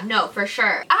 Yeah, no, for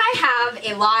sure. I have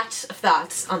a lot of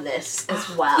thoughts on this as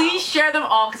well. Please share them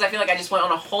all, because I feel like I just went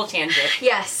on a whole tangent.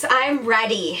 Yes, I'm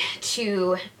ready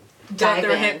to dive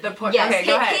in. Hit the point. Yes, okay,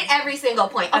 go ahead. Hit every single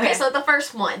point. Okay, so the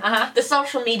first one, the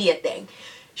social media thing.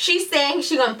 She's saying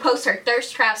she's gonna post her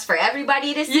thirst traps for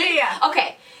everybody to see. Yeah.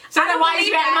 Okay. So then why is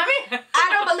you mad at me? I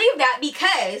don't believe that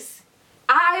because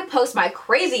I post my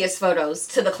craziest photos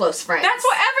to the close friends. That's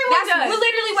what everyone does. That's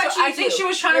literally what you do. I think she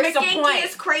was trying to make a point. Your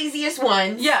skankiest, craziest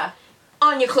ones. Yeah.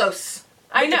 On your close.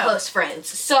 I know. Your close friends.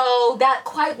 So that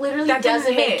quite literally That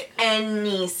doesn't hit. make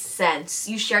any sense.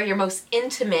 You share your most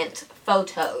intimate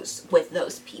photos with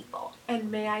those people.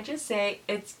 And may I just say,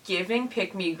 it's giving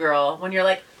pick me girl when you're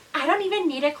like, I don't even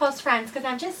need a close friends because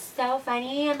I'm just so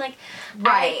funny and like,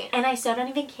 right. I still don't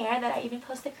even care that I even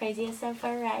post the craziest stuff for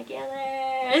regulars.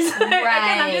 Right. Because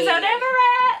I'm just so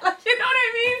different. Like, you know what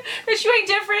I mean? If you ain't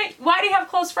different, why do you have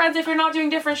close friends if you're not doing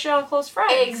different shit on close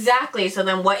friends? Exactly. So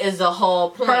then what is the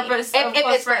whole point? Purpose of if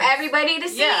close it's friends. for everybody to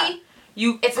see,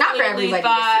 it's not for everybody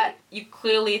to see. You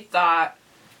clearly thought,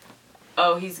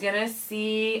 oh, he's gonna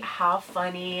see how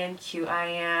funny and cute I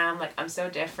am. Like, I'm so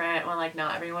different when, like,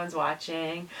 not everyone's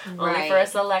watching. Only for a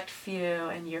select few,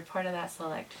 and you're part of that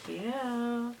select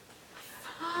few.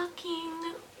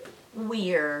 Fucking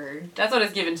weird. That's what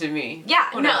it's given to me.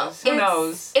 Yeah, Who knows? Who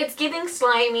knows? It's giving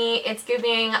slimy. It's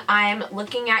giving, I'm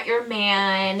looking at your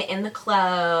man in the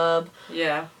club.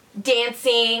 Yeah.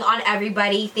 Dancing on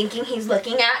everybody, thinking he's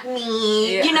looking at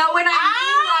me. Yeah. You know what I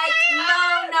mean?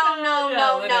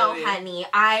 No, literally. honey.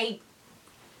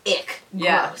 Ick.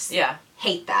 Gross. Yeah.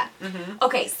 Hate that. Mm-hmm.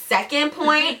 Okay, second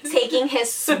point, taking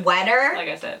his sweater. Like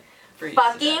I said, freeze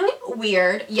fucking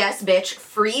weird. Yes, bitch.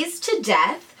 Freeze to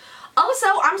death. Also,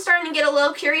 I'm starting to get a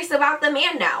little curious about the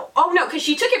man now. Oh, no, because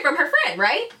she took it from her friend,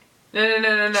 right?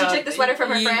 No. She took the sweater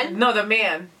from her friend? No, the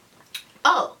man.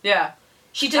 Oh. Yeah.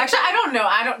 She took Actually, I don't know.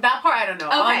 That part I don't know.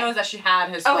 All I know is that she had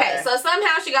his sweater. Okay, so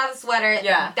somehow she got the sweater.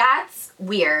 Yeah. That's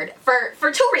weird.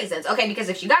 For two reasons. Okay, because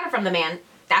if she got it from the man,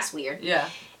 that's weird. Yeah.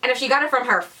 And if she got it from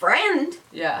her friend,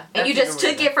 and you just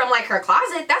took it from, like, her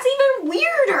closet, that's even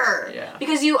weirder. Yeah.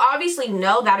 Because you obviously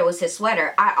know that it was his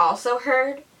sweater. I also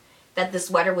heard that the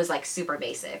sweater was, like, super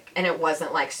basic, and it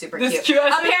wasn't, like, super cute.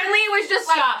 Apparently, it was just,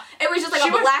 like,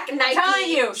 a black Nike I'm telling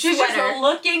you, she's sweater. just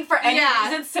looking for any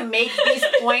reasons to make these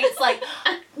points, like,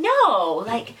 no,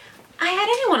 like, I had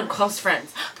anyone close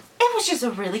friends. It was just a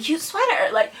really cute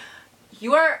sweater. Like,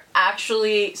 you are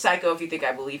actually psycho if you think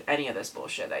I believe any of this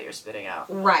bullshit that you're spitting out.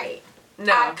 Right.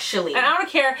 No. Actually. And I don't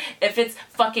care if it's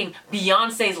fucking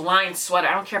Beyonce's line sweater.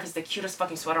 I don't care if it's the cutest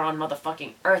fucking sweater on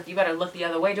motherfucking earth. You better look the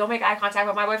other way. Don't make eye contact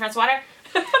with my boyfriend's sweater.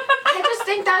 I just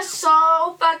think that's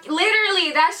so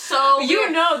literally, that's so weird. You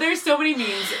know, there's so many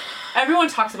memes. Everyone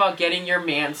talks about getting your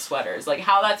man's sweaters. Like,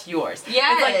 how that's yours.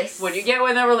 Yes. It's like, when you get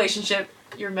in a relationship,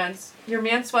 your man's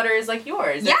sweater is, like,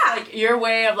 yours. Yeah. It's, like, your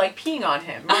way of, like, peeing on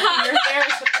him. Marking your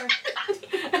territory.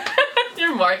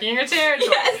 You're marking your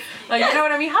territory. Yes. Like, you know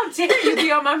what I mean? How dare you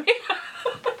be on my man?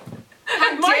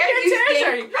 How Mark dare your you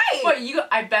territory. think, right. What,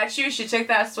 I bet you she took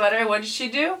that sweater. What did she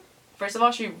do? First of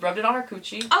all, she rubbed it on her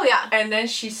coochie. Oh, yeah. And then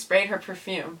she sprayed her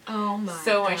perfume. Oh, my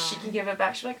So when she can give it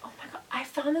back, she's like, oh, my God, I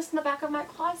found this in the back of my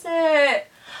closet.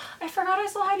 I forgot I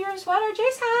still had your sweater.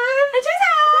 Jason!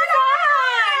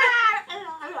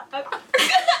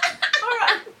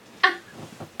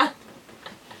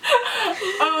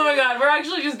 Oh my God, we're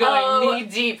actually just going knee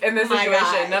deep in this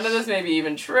situation. None of this may be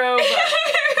even true,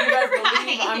 but you guys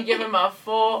believe I'm giving my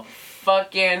full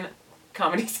fucking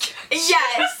comedy sketch.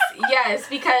 Yes,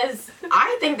 because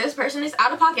I think this person is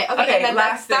out of pocket. Okay, and then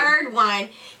the third one,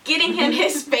 getting him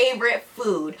his favorite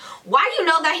food. Why do you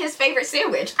know that his favorite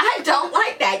sandwich? I don't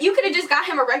like that. You could have just got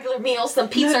him a regular meal, some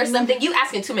pizza or something. You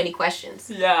asking too many questions.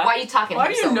 Yeah. Why are you talking to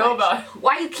him so much? Why do you know about it?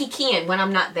 Why are you kikiing when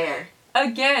I'm not there?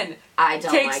 Again, I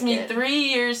don't takes like me it. 3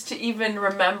 years to even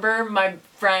remember my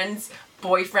friend's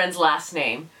boyfriend's last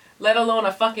name, let alone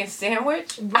a fucking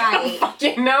sandwich. Right. I don't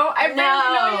fucking know. I barely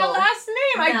know your last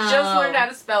name. I just learned how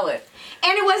to spell it.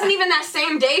 And it wasn't even that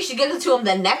same day. She gives it to him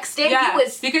the next day. Yeah, He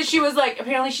was... because she was like,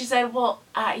 apparently she said, well,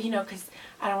 you know, because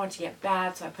I don't want it to get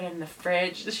bad, so I put it in the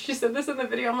fridge. She said this in the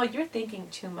video. I'm like, you're thinking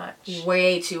too much.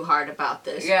 Way too hard about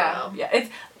this, Yeah, yeah.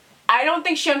 I don't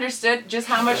think she understood just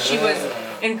how much she was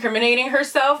incriminating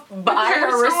herself by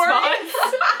her response.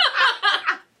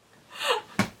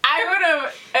 I would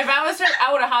have, if I was her,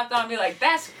 I would have hopped on and be like,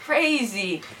 that's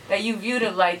crazy that you viewed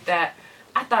it like that.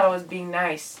 I thought I was being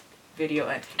nice. Video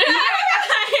end. You know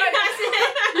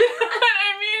what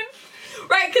I mean?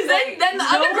 Right, because then the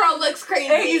other girl looks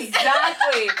crazy.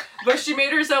 Exactly. But she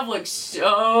made herself look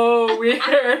so weird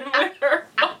with her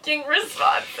fucking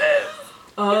responses.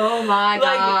 Oh my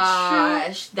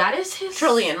gosh. That is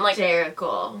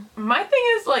hysterical. My thing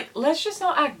is, like, let's just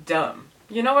not act dumb.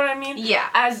 You know what I mean? Yeah.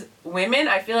 As women,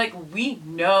 I feel like we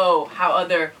know how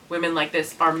other women like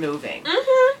this are moving.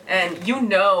 Mm-hmm. And you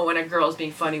know when a girl's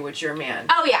being funny with your man.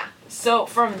 Oh, yeah. So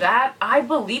from that, I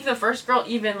believe the first girl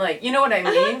even, like, you know what I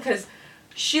mean? Because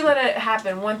she let it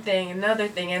happen, one thing, another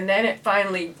thing, and then it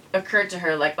finally occurred to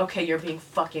her, like, okay, you're being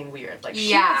fucking weird. Like,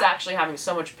 she was actually having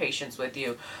so much patience with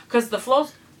you. Because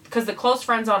the close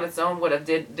friends on its own would have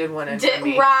did one in for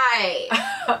me. Right.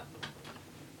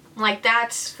 Like,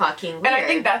 that's fucking weird. And I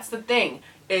think that's the thing,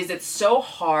 is it's so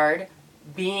hard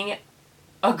being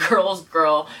a girl's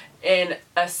girl in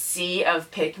a sea of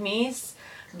pick-me's,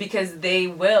 because they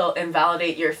will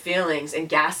invalidate your feelings and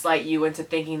gaslight you into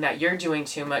thinking that you're doing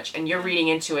too much and you're reading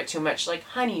into it too much. Like,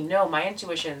 honey, no, my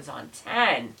intuition's on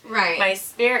 10. Right. My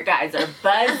spirit guides are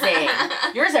buzzing.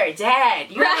 Yours are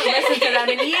dead. You haven't listened to them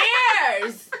in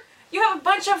years. You have a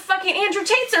bunch of fucking Andrew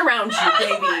Tates around you,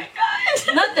 baby. Oh my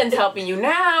God. Nothing's helping you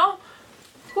now.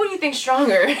 Who do you think's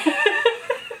stronger?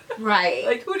 Right.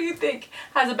 Like, who do you think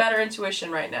has a better intuition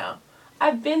right now?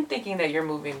 I've been thinking that you're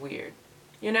moving weird.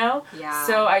 You know? Yeah.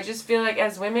 So I just feel like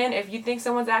as women, if you think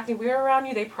someone's acting weird around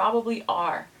you, they probably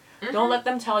are. Mm-hmm. Don't let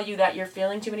them tell you that you're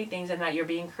feeling too many things and that you're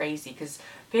being crazy, because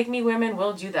pick-me women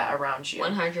will do that around you.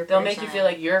 100%. They'll make you feel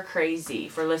like you're crazy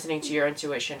for listening to your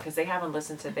intuition because they haven't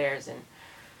listened to theirs in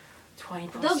 20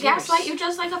 plus They'll years. gaslight you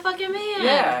just like a fucking man.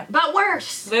 Yeah. But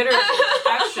worse. Literally.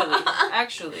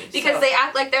 Actually. Because they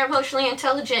act like they're emotionally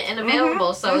intelligent and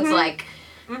available, so it's like,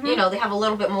 you know, they have a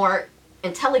little bit more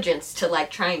intelligence to,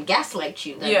 like, try and gaslight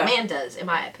you than a man does, in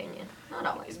my opinion. Not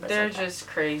always, but they're sometimes. just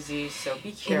crazy, so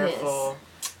be careful.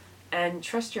 And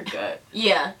trust your gut.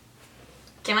 Yeah.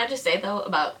 Can I just say, though,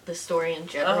 about the story in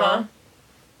general?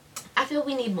 I feel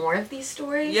we need more of these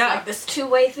stories. Yeah. Like this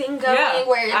two-way thing going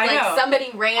where it's like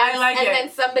somebody rants and then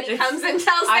somebody comes and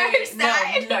tells their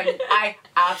side. No, I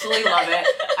absolutely love it.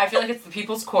 I feel like it's the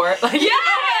people's court. Like,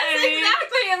 yes,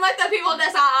 exactly, and let the people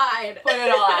decide. Put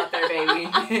it all out there, baby.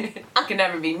 It can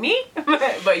never be me,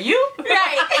 but you.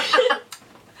 Right.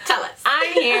 Tell us.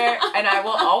 I'm here, and I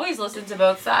will always listen to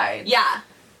both sides. Yeah.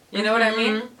 You know what I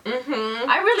mean? Mm-hmm.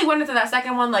 I really went into that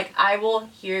second one like, I will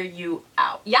hear you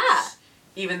out. Yeah.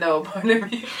 Even though part of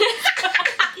me,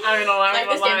 I don't know, like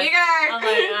this can be good. I'm like,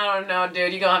 I don't know,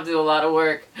 dude. You're gonna have to do a lot of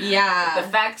work. Yeah. The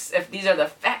facts, if these are the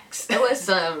facts. It was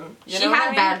she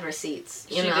had bad receipts.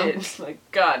 You know. She did.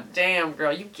 Like, god damn,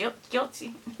 girl, you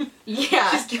guilty.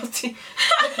 Yeah. She's guilty.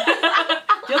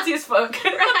 Guilty as fuck.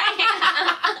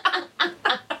 Right.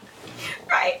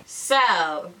 Right.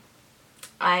 So,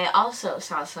 I also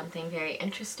saw something very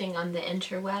interesting on the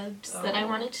interwebs that I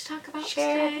wanted to talk about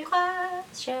today.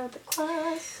 Share the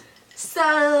class.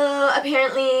 So,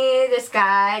 apparently this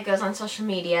guy goes on social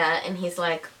media and he's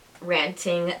like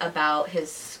ranting about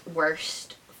his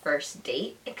worst first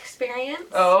date experience.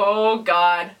 Oh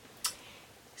god.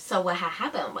 So what had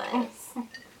happened was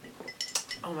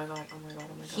Oh my god.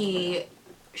 he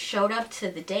showed up to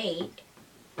the date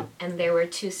and there were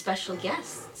two special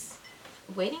guests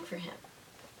waiting for him.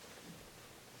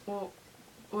 Well,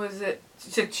 was it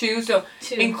two? So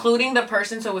Two. including the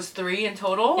person, so it was 3 in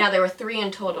total? Yeah, there were 3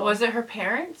 in total. Was it her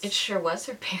parents? It sure was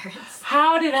her parents.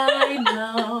 How did I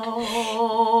know?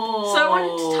 So I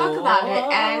wanted to talk about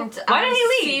it and why did he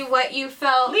leave? See what you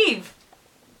felt. Leave.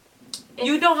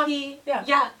 You don't have.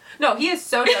 Yeah. No, he is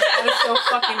so. That was so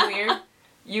fucking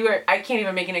weird. I can't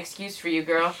even make an excuse for you,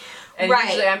 girl. And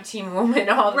usually I'm team woman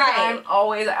all the time.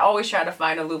 I always try to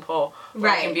find a loophole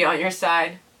where I can be on your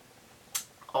side.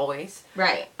 Always.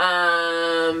 Right.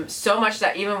 So much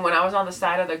that even when I was on the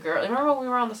side of the girl, remember when we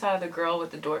were on the side of the girl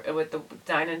with the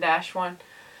dine and dash one?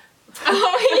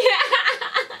 Oh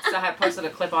yeah. So I had posted a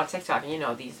clip on TikTok, and you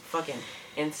know these fucking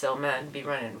incel men be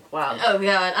running wild. Oh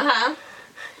god.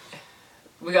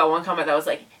 We got one comment that was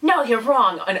like, "No, you're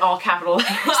wrong," in all capital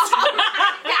letters. Oh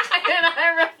my god. And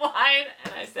I replied,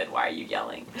 and I said, "Why are you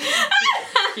yelling?"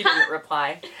 He didn't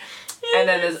reply. And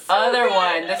then this other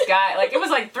one, this guy, like, it was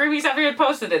like 3 weeks after he had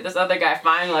posted it, this other guy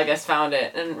finally, I guess, found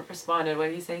it and responded. What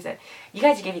did he say? He said, "You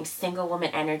guys are giving single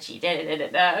woman energy." Da, da, da, da,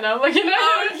 da. And I'm like, you know, and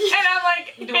I'm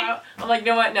like, you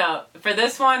know what? No, for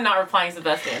this one, not replying is the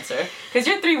best answer because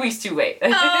you're 3 weeks too late. Oh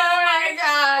my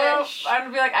gosh. Well,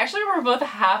 I'd be like, actually, we're both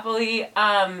happily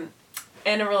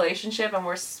in a relationship and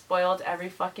we're spoiled every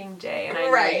fucking day, and I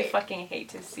know you fucking hate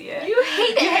to see it. You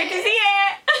hate it. You hate to see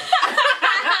it.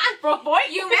 Broke boy,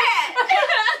 You mad?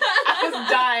 I was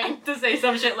dying to say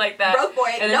some shit like that. Broke boy.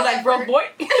 And then no like, broke boy.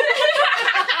 Because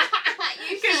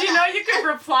Because you know you could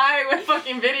reply with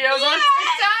fucking videos on TikTok.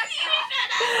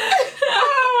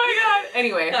 Oh my god.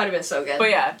 Anyway. That would have been so good. But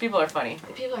yeah, people are funny.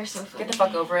 People are so funny. Get the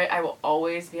fuck over it. I will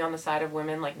always be on the side of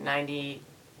women like 98%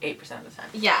 of the time.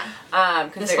 Yeah.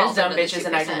 Because there's dumb bitches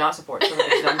and I do not support some of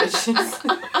these dumb bitches.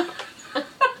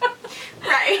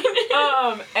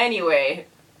 Right. Anyway.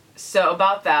 So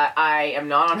about that, I am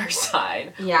not on her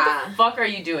side. Yeah. What the fuck are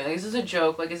you doing? Like, is this a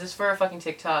joke? Like, is this for a fucking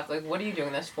TikTok? Like, what are you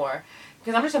doing this for?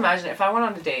 Because I'm just imagining if I went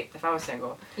on a date, if I was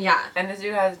single, Yeah. and this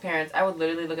dude has his parents, I would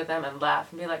literally look at them and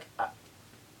laugh and be like,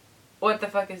 what the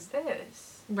fuck is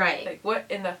this? Right. Like, what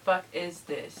in the fuck is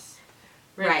this?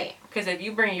 Really? Right. Because if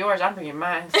you bring yours, I'm bringing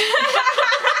mine.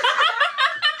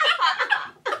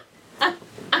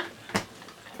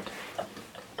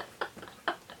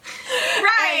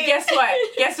 Hey, guess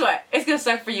what? Guess what? It's gonna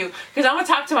suck for you. Because I'm gonna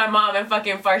talk to my mom in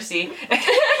fucking Farsi.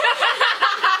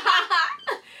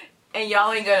 And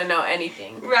y'all ain't gonna know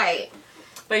anything. Right.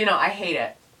 But you know, I hate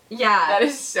it. Yeah. That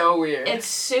is so weird. It's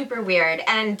super weird.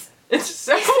 And It's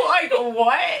so like,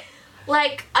 what?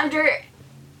 like under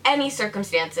any It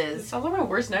circumstances, sounds like my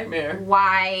worst nightmare.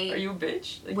 why Are you a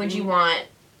bitch? Like, would you want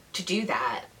to do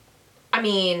that? I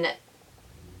mean,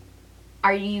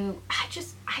 are you? I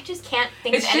just can't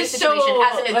think It's of any just situation so,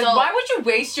 as an adult. like, why would you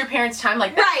waste your parents' time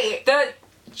like that? Right. The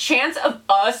chance of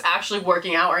us actually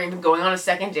working out or even going on a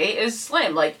second date is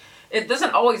slim. Like, it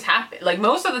doesn't always happen. Like,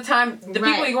 most of the time, the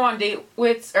people you go on a date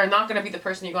with are not going to be the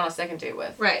person you go on a second date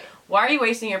with. Right. Why are you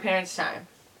wasting your parents' time?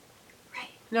 Right.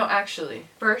 No, actually.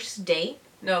 First date?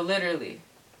 No, literally.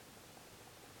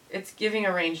 It's giving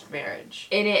arranged marriage.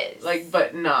 It is. Like,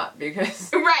 but not,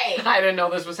 because Right. I didn't know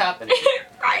this was happening.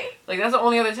 Right. Like, that's the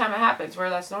only other time it happens where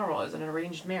that's normal, is an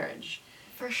arranged marriage.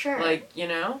 For sure. Like, you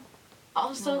know?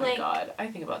 Also, oh my like, god, I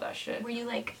think about that shit. were you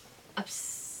like,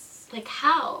 like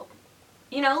how?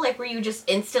 You know, like, were you just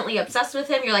instantly obsessed with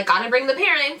him? You're like, gotta bring the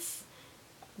parents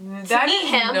to meet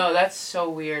him. No, that's so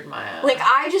weird, Maya. Like,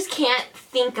 I just can't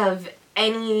think of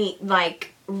any,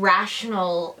 like,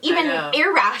 rational, even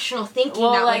irrational thinking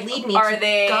that would lead me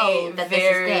to go that this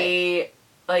is good.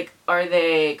 Like, are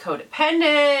they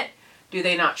codependent? Do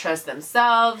they not trust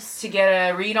themselves to get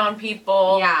a read on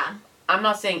people? Yeah. I'm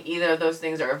not saying either of those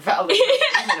things are valid. You need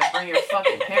to bring your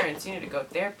fucking parents. You need to go to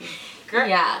therapy. Girl.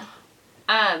 Yeah.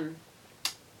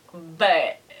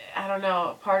 But, I don't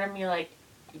know, part of me, like,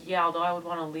 yeah, although I would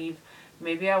want to leave,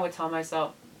 maybe I would tell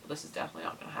myself, this is definitely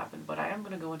not going to happen, but I am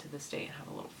going to go into this date and have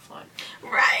a little fun.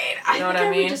 Right. You know what I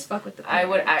mean? Would just fuck with the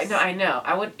parents. I know.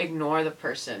 I would ignore the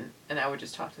person, and I would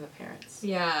just talk to the parents.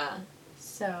 Yeah.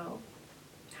 So,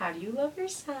 how do you love your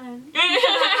son?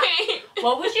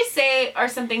 What would you say are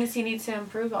some things he needs to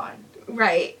improve on?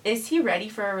 Right. Is he ready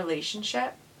for a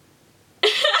relationship?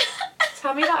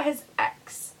 Tell me about his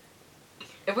ex.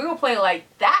 If we gonna play it like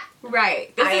that,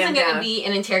 right. This isn't gonna be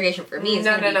an interrogation for me. It's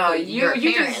gonna be for your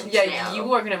parents now.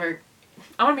 You are gonna.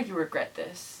 I want to make you regret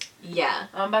this. Yeah.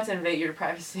 I'm about to invade your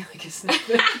privacy like it's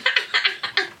nothing.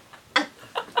 But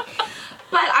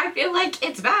I feel like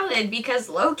it's valid because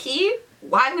low key,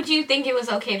 why would you think it was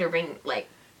okay to bring like?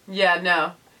 Yeah.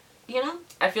 No. You know.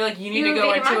 I feel like you need to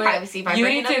go into it. You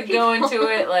need to go into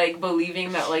it like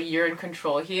believing that like you're in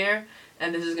control here,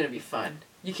 and this is gonna be fun.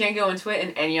 You can't go into it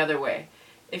in any other way.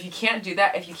 If you can't do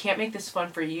that, if you can't make this fun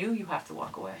for you, you have to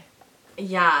walk away.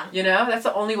 Yeah. You know? That's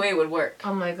the only way it would work.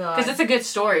 Oh my god. Because it's a good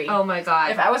story. Oh my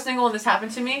god. If I was single and this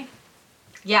happened to me,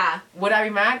 yeah. Would I be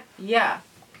mad? Yeah.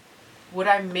 Would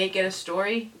I make it a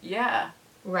story? Yeah.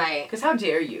 Right. Because how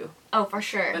dare you? Oh, for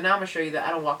sure. But now I'm going to show you that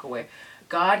I don't walk away.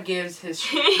 God gives his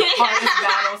hardest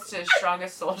battles to his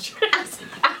strongest soldiers.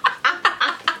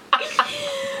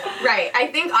 Right. I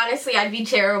think, honestly, I'd be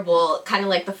terrible, kind of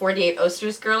like the 48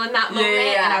 Oysters girl in that moment,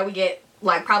 and I would get,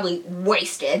 like, probably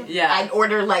wasted. Yeah. I'd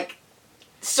order, like,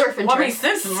 surf and drinks.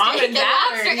 Since mom and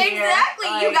dad are here, exactly.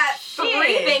 like, you got shit.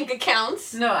 3 bank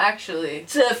accounts. No, actually.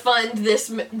 To fund this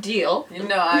deal.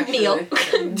 No, actually. Meal.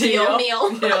 Deal.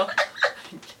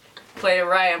 Play it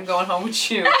right. I'm going home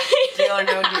with you. Deal or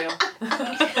no deal.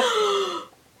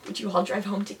 Would you all drive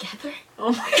home together?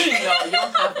 Oh my god, no, you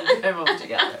don't have to drive home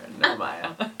together. No,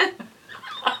 Maya.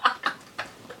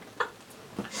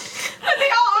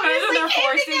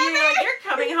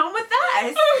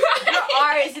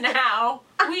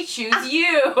 choose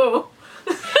you.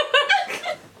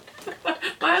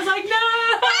 I was like, no.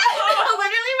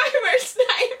 Literally my worst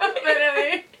nightmare.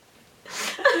 Literally.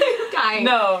 I'm dying.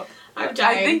 No. I'm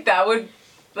dying. I think that would,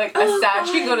 like, a Sag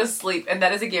can go to sleep, and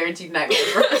that is a guaranteed nightmare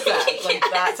for a Sag. Like,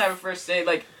 that time of first date,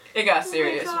 like, it got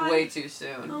serious way too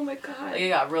soon. Oh my god. Like, it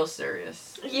got real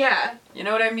serious. Yeah. You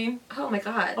know what I mean? Oh my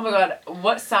god. Oh my god.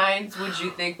 What signs would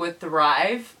you think would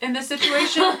thrive in this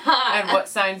situation? And what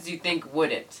signs do you think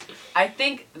wouldn't? I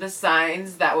think the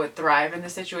signs that would thrive in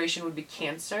this situation would be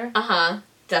Cancer. Uh-huh.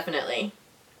 Definitely.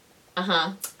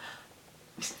 Uh-huh.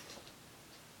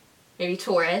 Maybe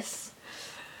Taurus.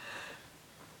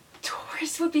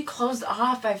 Taurus would be closed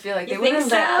off, I feel like. You They wouldn't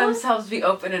think let so? themselves be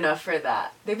open enough for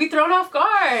that. They'd be thrown off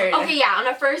guard. Okay, yeah, on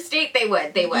a first date, they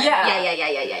would. They would. Yeah.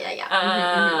 Yeah.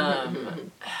 I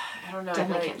don't know.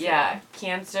 Definitely Cancer. Cancer. Yeah,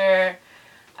 Cancer.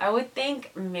 I would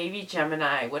think maybe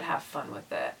Gemini would have fun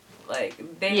with it.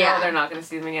 Like, they know they're not going to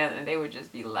see them again, and they would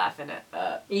just be laughing it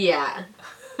up. Yeah.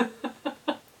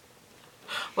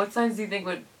 What signs do you think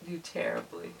would do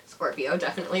terribly? Scorpio,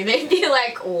 definitely. They'd be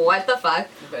like, what the fuck?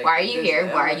 Like, Why are you here?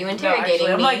 Why are you interrogating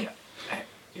me? I'm like,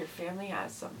 your family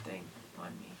has something on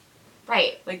me.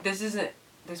 Right. Like, this was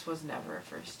never a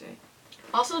first date.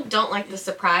 Also, don't like the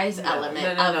surprise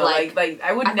element No, of like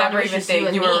I would I thought never it was even just you think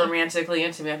and you were me. romantically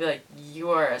into me. I'd be like, you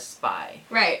are a spy.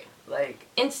 right. Like,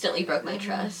 Instantly broke my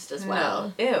trust as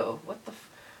well. No. Ew. What the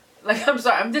like, I'm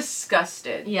sorry. I'm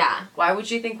disgusted. Yeah. Why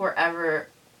would you think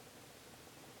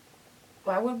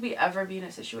why would we ever be in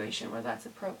a situation where that's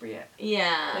appropriate?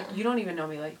 Yeah. Like, you don't even know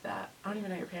me like that. I don't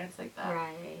even know your parents like that.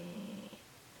 Right.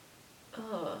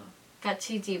 Ugh. Got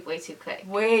too deep way too quick.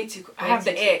 Way too I Way have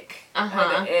too the deep. ick. Uh-huh.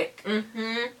 I have the ick.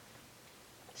 Mm-hmm.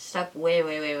 Step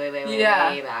way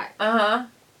Yeah. back. Uh-huh.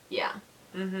 Yeah.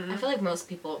 Mm-hmm. I feel like most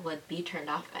people would be turned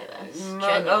off by this.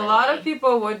 A lot of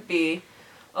people would be.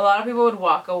 A lot of people would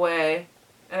walk away.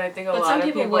 And I think a But lot some of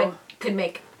people could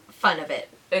make fun of it.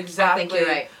 Exactly. I think you're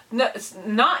right. No, it's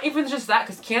not even just that,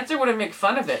 because Cancer wouldn't make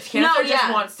fun of it. Cancer just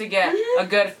yeah. wants to get a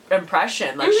good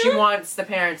impression. Like, she wants the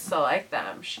parents to like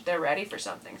them. They're ready for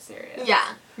something serious.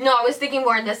 Yeah. No, I was thinking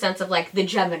more in the sense of like the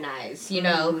Geminis, you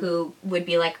know, who would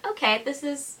be like, okay, this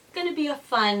is gonna be a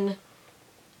fun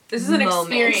This is an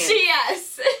moment. experience.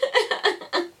 Yes.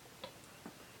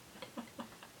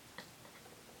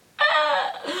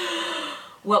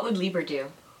 What would Libra do?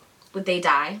 Would they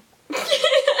die?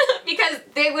 Because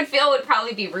they would feel it would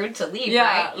probably be rude to leave,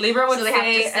 Yeah, right? Libra would So they have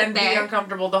to stay sit and be there.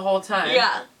 uncomfortable the whole time.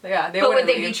 Yeah. Yeah, they But would wouldn't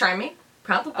they be leave. charming?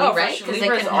 Probably, Oh, right? for sure. Because they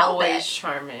Libra's couldn't help always it.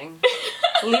 charming.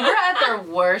 Libra at their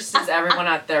worst is everyone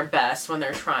at their best when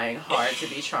they're trying hard to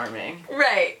be charming.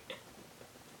 Right.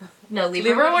 No,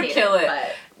 Libra would hate kill it.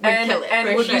 But would kill it, and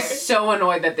for would sure. be so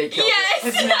annoyed that they killed Yes!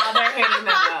 it. Because now they're hating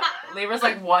them up. Libra's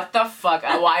like, what the fuck?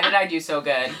 Why did I do so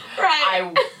good? Right.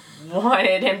 I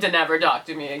wanted him to never talk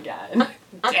to me again.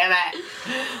 Damn it.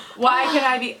 Why can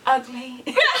I be ugly?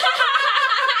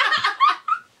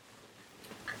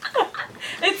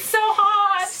 It's so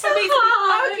hot for me to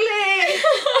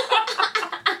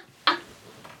be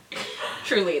ugly.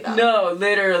 Truly, though. No,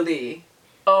 literally.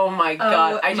 Oh my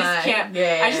god. I just my can't.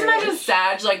 gosh. I just imagine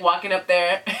Sag like walking up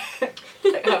there, like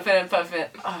huffing and puffing.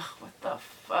 Oh, what the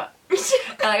fuck? And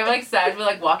like, I'm like Sag would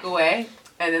like walk away,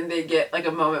 and then they get like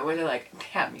a moment where they're like, they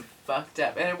have me fucked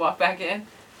up, and then walk back in.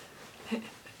 I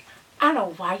don't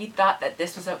know why you thought that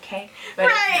this was okay, but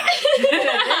Right.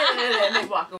 and they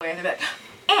walk away, and they're like,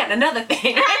 and another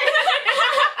thing.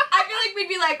 I feel like we'd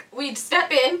be like, we'd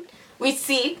step in, we'd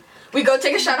see, we go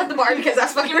take a shot at the bar because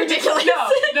that's fucking ridiculous. No.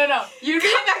 You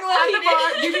Come back a little at the heated.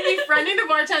 bar. You can be friending the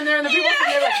bartender, and the people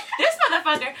sitting there like, this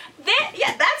motherfucker.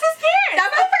 Yeah, that's his parents. That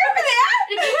motherfucker over there.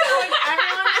 You keep telling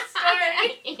everyone the story.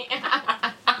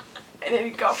 And then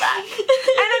you go back.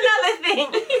 And another thing.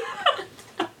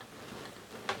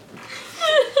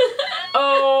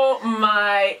 Oh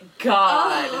my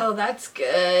god. Oh, that's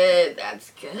good.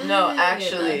 That's good. No,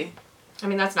 actually. I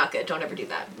mean, that's not good. Don't ever do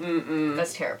that. Mm-mm.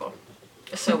 That's terrible.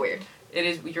 It's so weird. It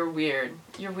is. You're weird.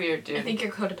 You're weird, dude. I think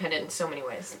you're codependent in so many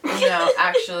ways. No,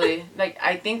 actually. Like,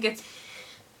 I think it's...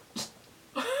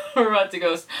 We're about to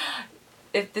go...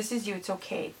 If this is you, it's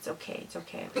okay. It's okay. It's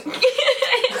okay. I'm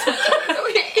sorry.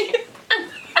 Okay.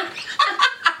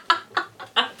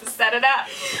 I have to set it up.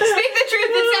 Speak the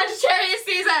truth. It's Sagittarius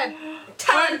season.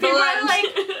 Tell When it people are blunt. like,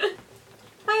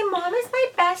 my mom is my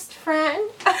best friend.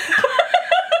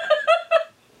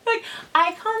 Like,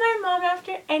 I call my mom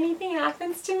after anything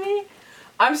happens to me.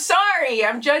 I'm sorry,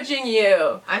 I'm judging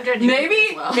you. I'm judging you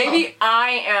as well. Maybe I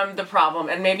am the problem,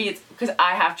 and maybe it's because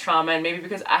I have trauma, and maybe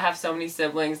because I have so many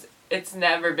siblings, it's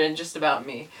never been just about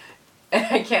me. And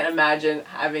I can't imagine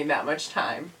having that much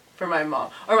time for my mom,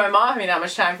 or my mom having that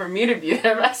much time for me to be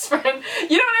their best friend.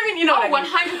 You know what I mean? You know what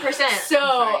I mean? 100%. So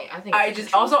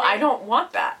I don't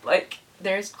want that. Like,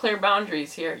 there's clear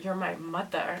boundaries here. You're my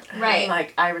mother. Right. And,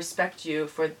 like, I respect you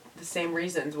for the same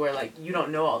reasons where, like, you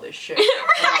don't know all this shit.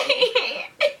 Right.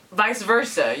 Vice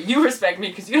versa. You respect me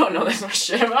because you don't know this much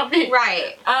shit about me.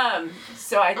 Right.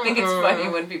 So I think it's funny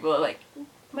when people are like,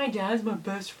 my dad's my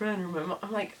best friend, or my mom.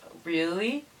 I'm like,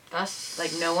 really? That's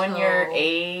like, no one your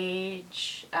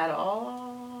age at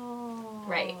all?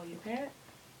 Right. Your parent?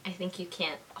 I think you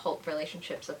can't hold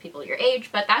relationships with people your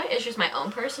age, but that is just my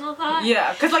own personal thought.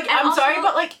 Yeah, because, like, And I'm also, sorry,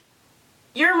 but, like,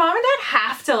 your mom and dad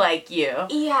have to like you.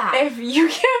 Yeah. If you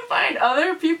can't find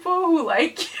other people who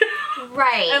like you.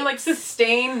 Right. And, like,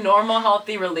 sustain normal,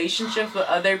 healthy relationships with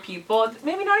other people,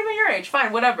 maybe not even your age,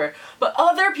 fine, whatever. But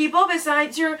other people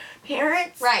besides your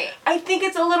parents, right. I think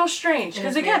it's a little strange.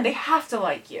 Because, again, they have to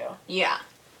like you. Yeah.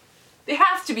 They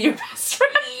have to be your best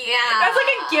friend. Yeah. That's like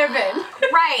a given.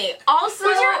 Right. Also,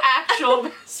 who's your actual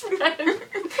best friend?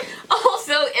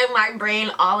 Also, in my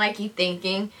brain, all I keep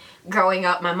thinking, growing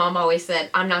up, my mom always said,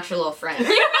 I'm not your little friend. You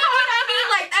know what I mean?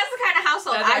 Like, that's the kind of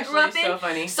household I grew up in. So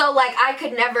funny. So, like, I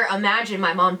could never imagine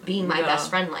my mom being my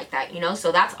best friend like that, you know?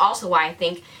 So that's also why I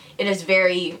think it is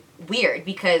very weird,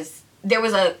 because there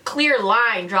was a clear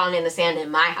line drawn in the sand in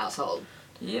my household.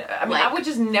 Yeah, I mean, like, I would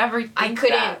just never think I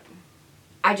couldn't, that.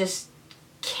 I just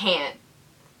can't.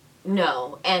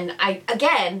 No. And I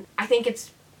think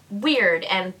it's weird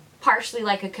and partially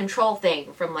like a control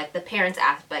thing from, like, the parents'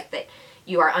 aspect that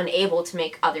you are unable to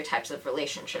make other types of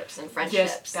relationships and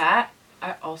friendships. Yes, that.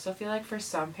 I also feel like for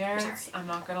some parents, I'm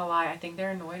not gonna lie, I think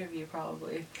they're annoyed of you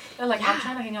probably. They're like, I'm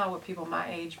trying to hang out with people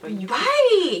my age, but you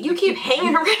you keep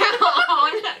hanging around.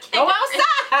 Go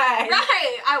outside!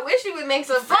 Right! I wish you would make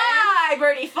some friends. Fly,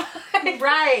 birdie, fly!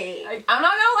 Right. I'm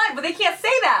not gonna lie, but they can't say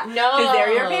that. No. Because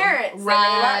they're your parents.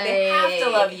 Right. And they have to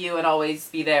love you and always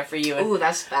be there for you. Ooh,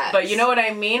 that's facts. But you know what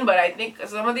I mean? But I think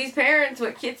some of these parents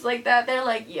with kids like that, they're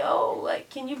like, yo, like,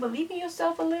 can you believe in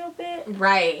yourself a little bit?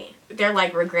 Right. They're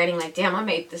like regretting, like, damn, I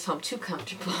made this home too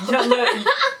comfortable. You don't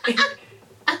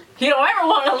ever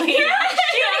want to leave. You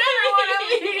don't ever want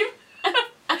to leave.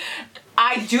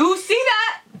 I do see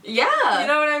that. Yeah. You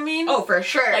know what I mean? Oh, for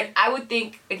sure. Like, I would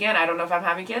think, again, I don't know if I'm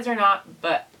having kids or not,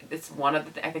 but it's one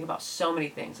of the I think about so many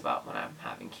things about when I'm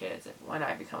having kids and when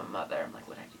I become a mother. I'm like,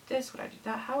 would I do this? Would I do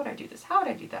that? How would I do this? How would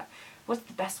I do that? What's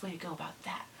the best way to go about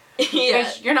that? Yeah.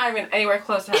 You're not even anywhere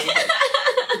close to having kids.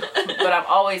 But I'm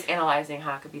always analyzing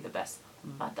how I could be the best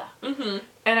mother. Mm-hmm.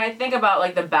 And I think about,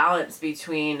 like, the balance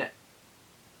between,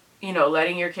 you know,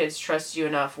 letting your kids trust you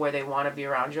enough where they want to be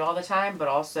around you all the time, but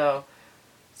also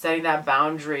setting that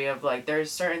boundary of, like, there's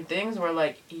certain things where,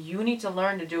 like, you need to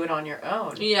learn to do it on your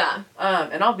own. Yeah.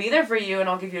 And I'll be there for you and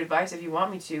I'll give you advice if you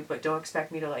want me to, but don't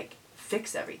expect me to, like,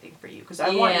 fix everything for you. Because I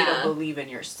want you to believe in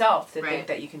yourself to think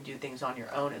that you can do things on your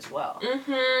own as well.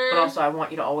 Mm-hmm. But also I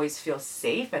want you to always feel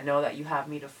safe and know that you have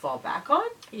me to fall back on.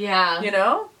 Yeah. You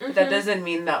know? Mm-hmm. But that doesn't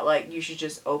mean that, like, you should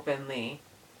just openly,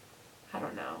 I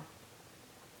don't know,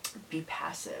 be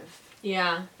passive.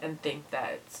 Yeah. And think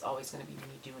that it's always going to be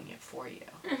me doing it for you.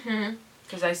 Mm-hmm.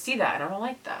 Because I see that and I don't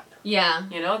like that. Yeah.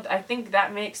 You know? I think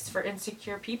that makes for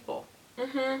insecure people.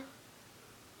 Mm-hmm.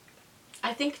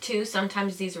 I think, too,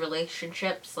 sometimes these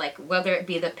relationships, like, whether it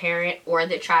be the parent or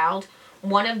the child,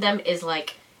 one of them is,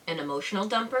 like, an emotional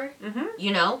dumper, you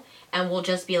know? And will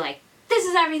just be like, this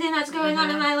is everything that's going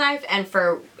on in my life. And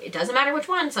it doesn't matter which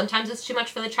one. Sometimes it's too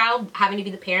much for the child, having to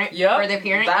be the parent for their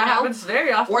parent, that you know? happens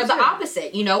very often. Or the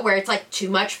opposite, you know, where it's, like,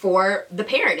 too much for the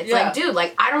parent. It's like, dude,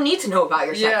 like, I don't need to know about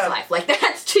your sex life. Like,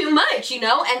 that's too much, you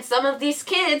know? And some of these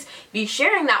kids be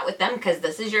sharing that with them because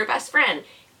this is your best friend.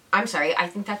 I'm sorry, I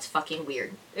think that's fucking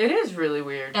weird. It is really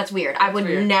weird. That's weird. I would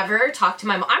never talk to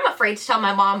my mom. I'm afraid to tell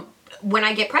my mom when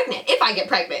I get pregnant, if I get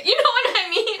pregnant. You know what I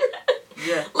mean?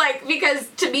 Yeah. Like, because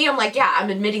to me, I'm like, yeah, I'm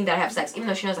admitting that I have sex, even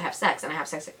though she knows I have sex, and I have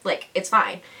sex, like, it's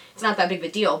fine. It's not that big of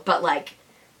a deal, but, like,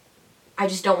 I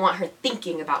just don't want her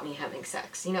thinking about me having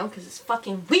sex, you know? Because it's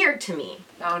fucking weird to me.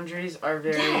 Boundaries are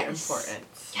very important.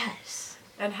 Yes.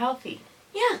 And healthy.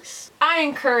 Yes. I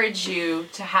encourage you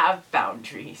to have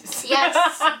boundaries.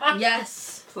 Yes.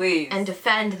 Yes. Please. And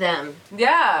defend them.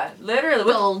 Yeah,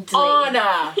 literally. Boldly. With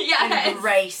honor. Yes. And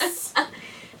grace.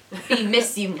 Be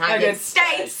Miss United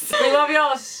States. We love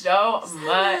y'all so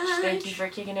much. Thank you for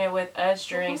kicking it with us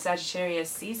during Sagittarius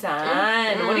season.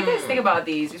 What do you guys think about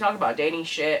these? We talk about dating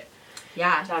shit.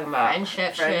 Yeah. Talking about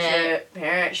friendship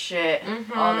parent shit,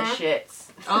 all the shits.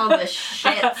 All the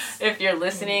shits. If you're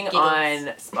listening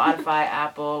on Spotify,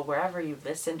 Apple, wherever you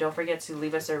listen, don't forget to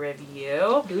leave us a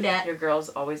review. Do that. Your girls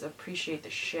always appreciate the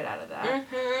shit out of that.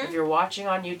 Mm-hmm. If you're watching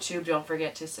on YouTube, don't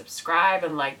forget to subscribe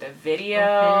and like the video.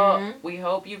 Mm-hmm. We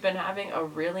hope you've been having a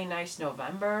really nice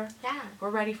November. Yeah. We're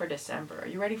ready for December. Are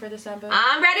you ready for December?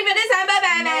 I'm ready for December,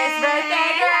 baby. Nice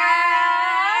birthday, girl.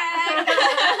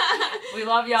 We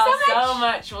love y'all so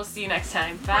much. We'll see you next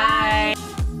time. Bye.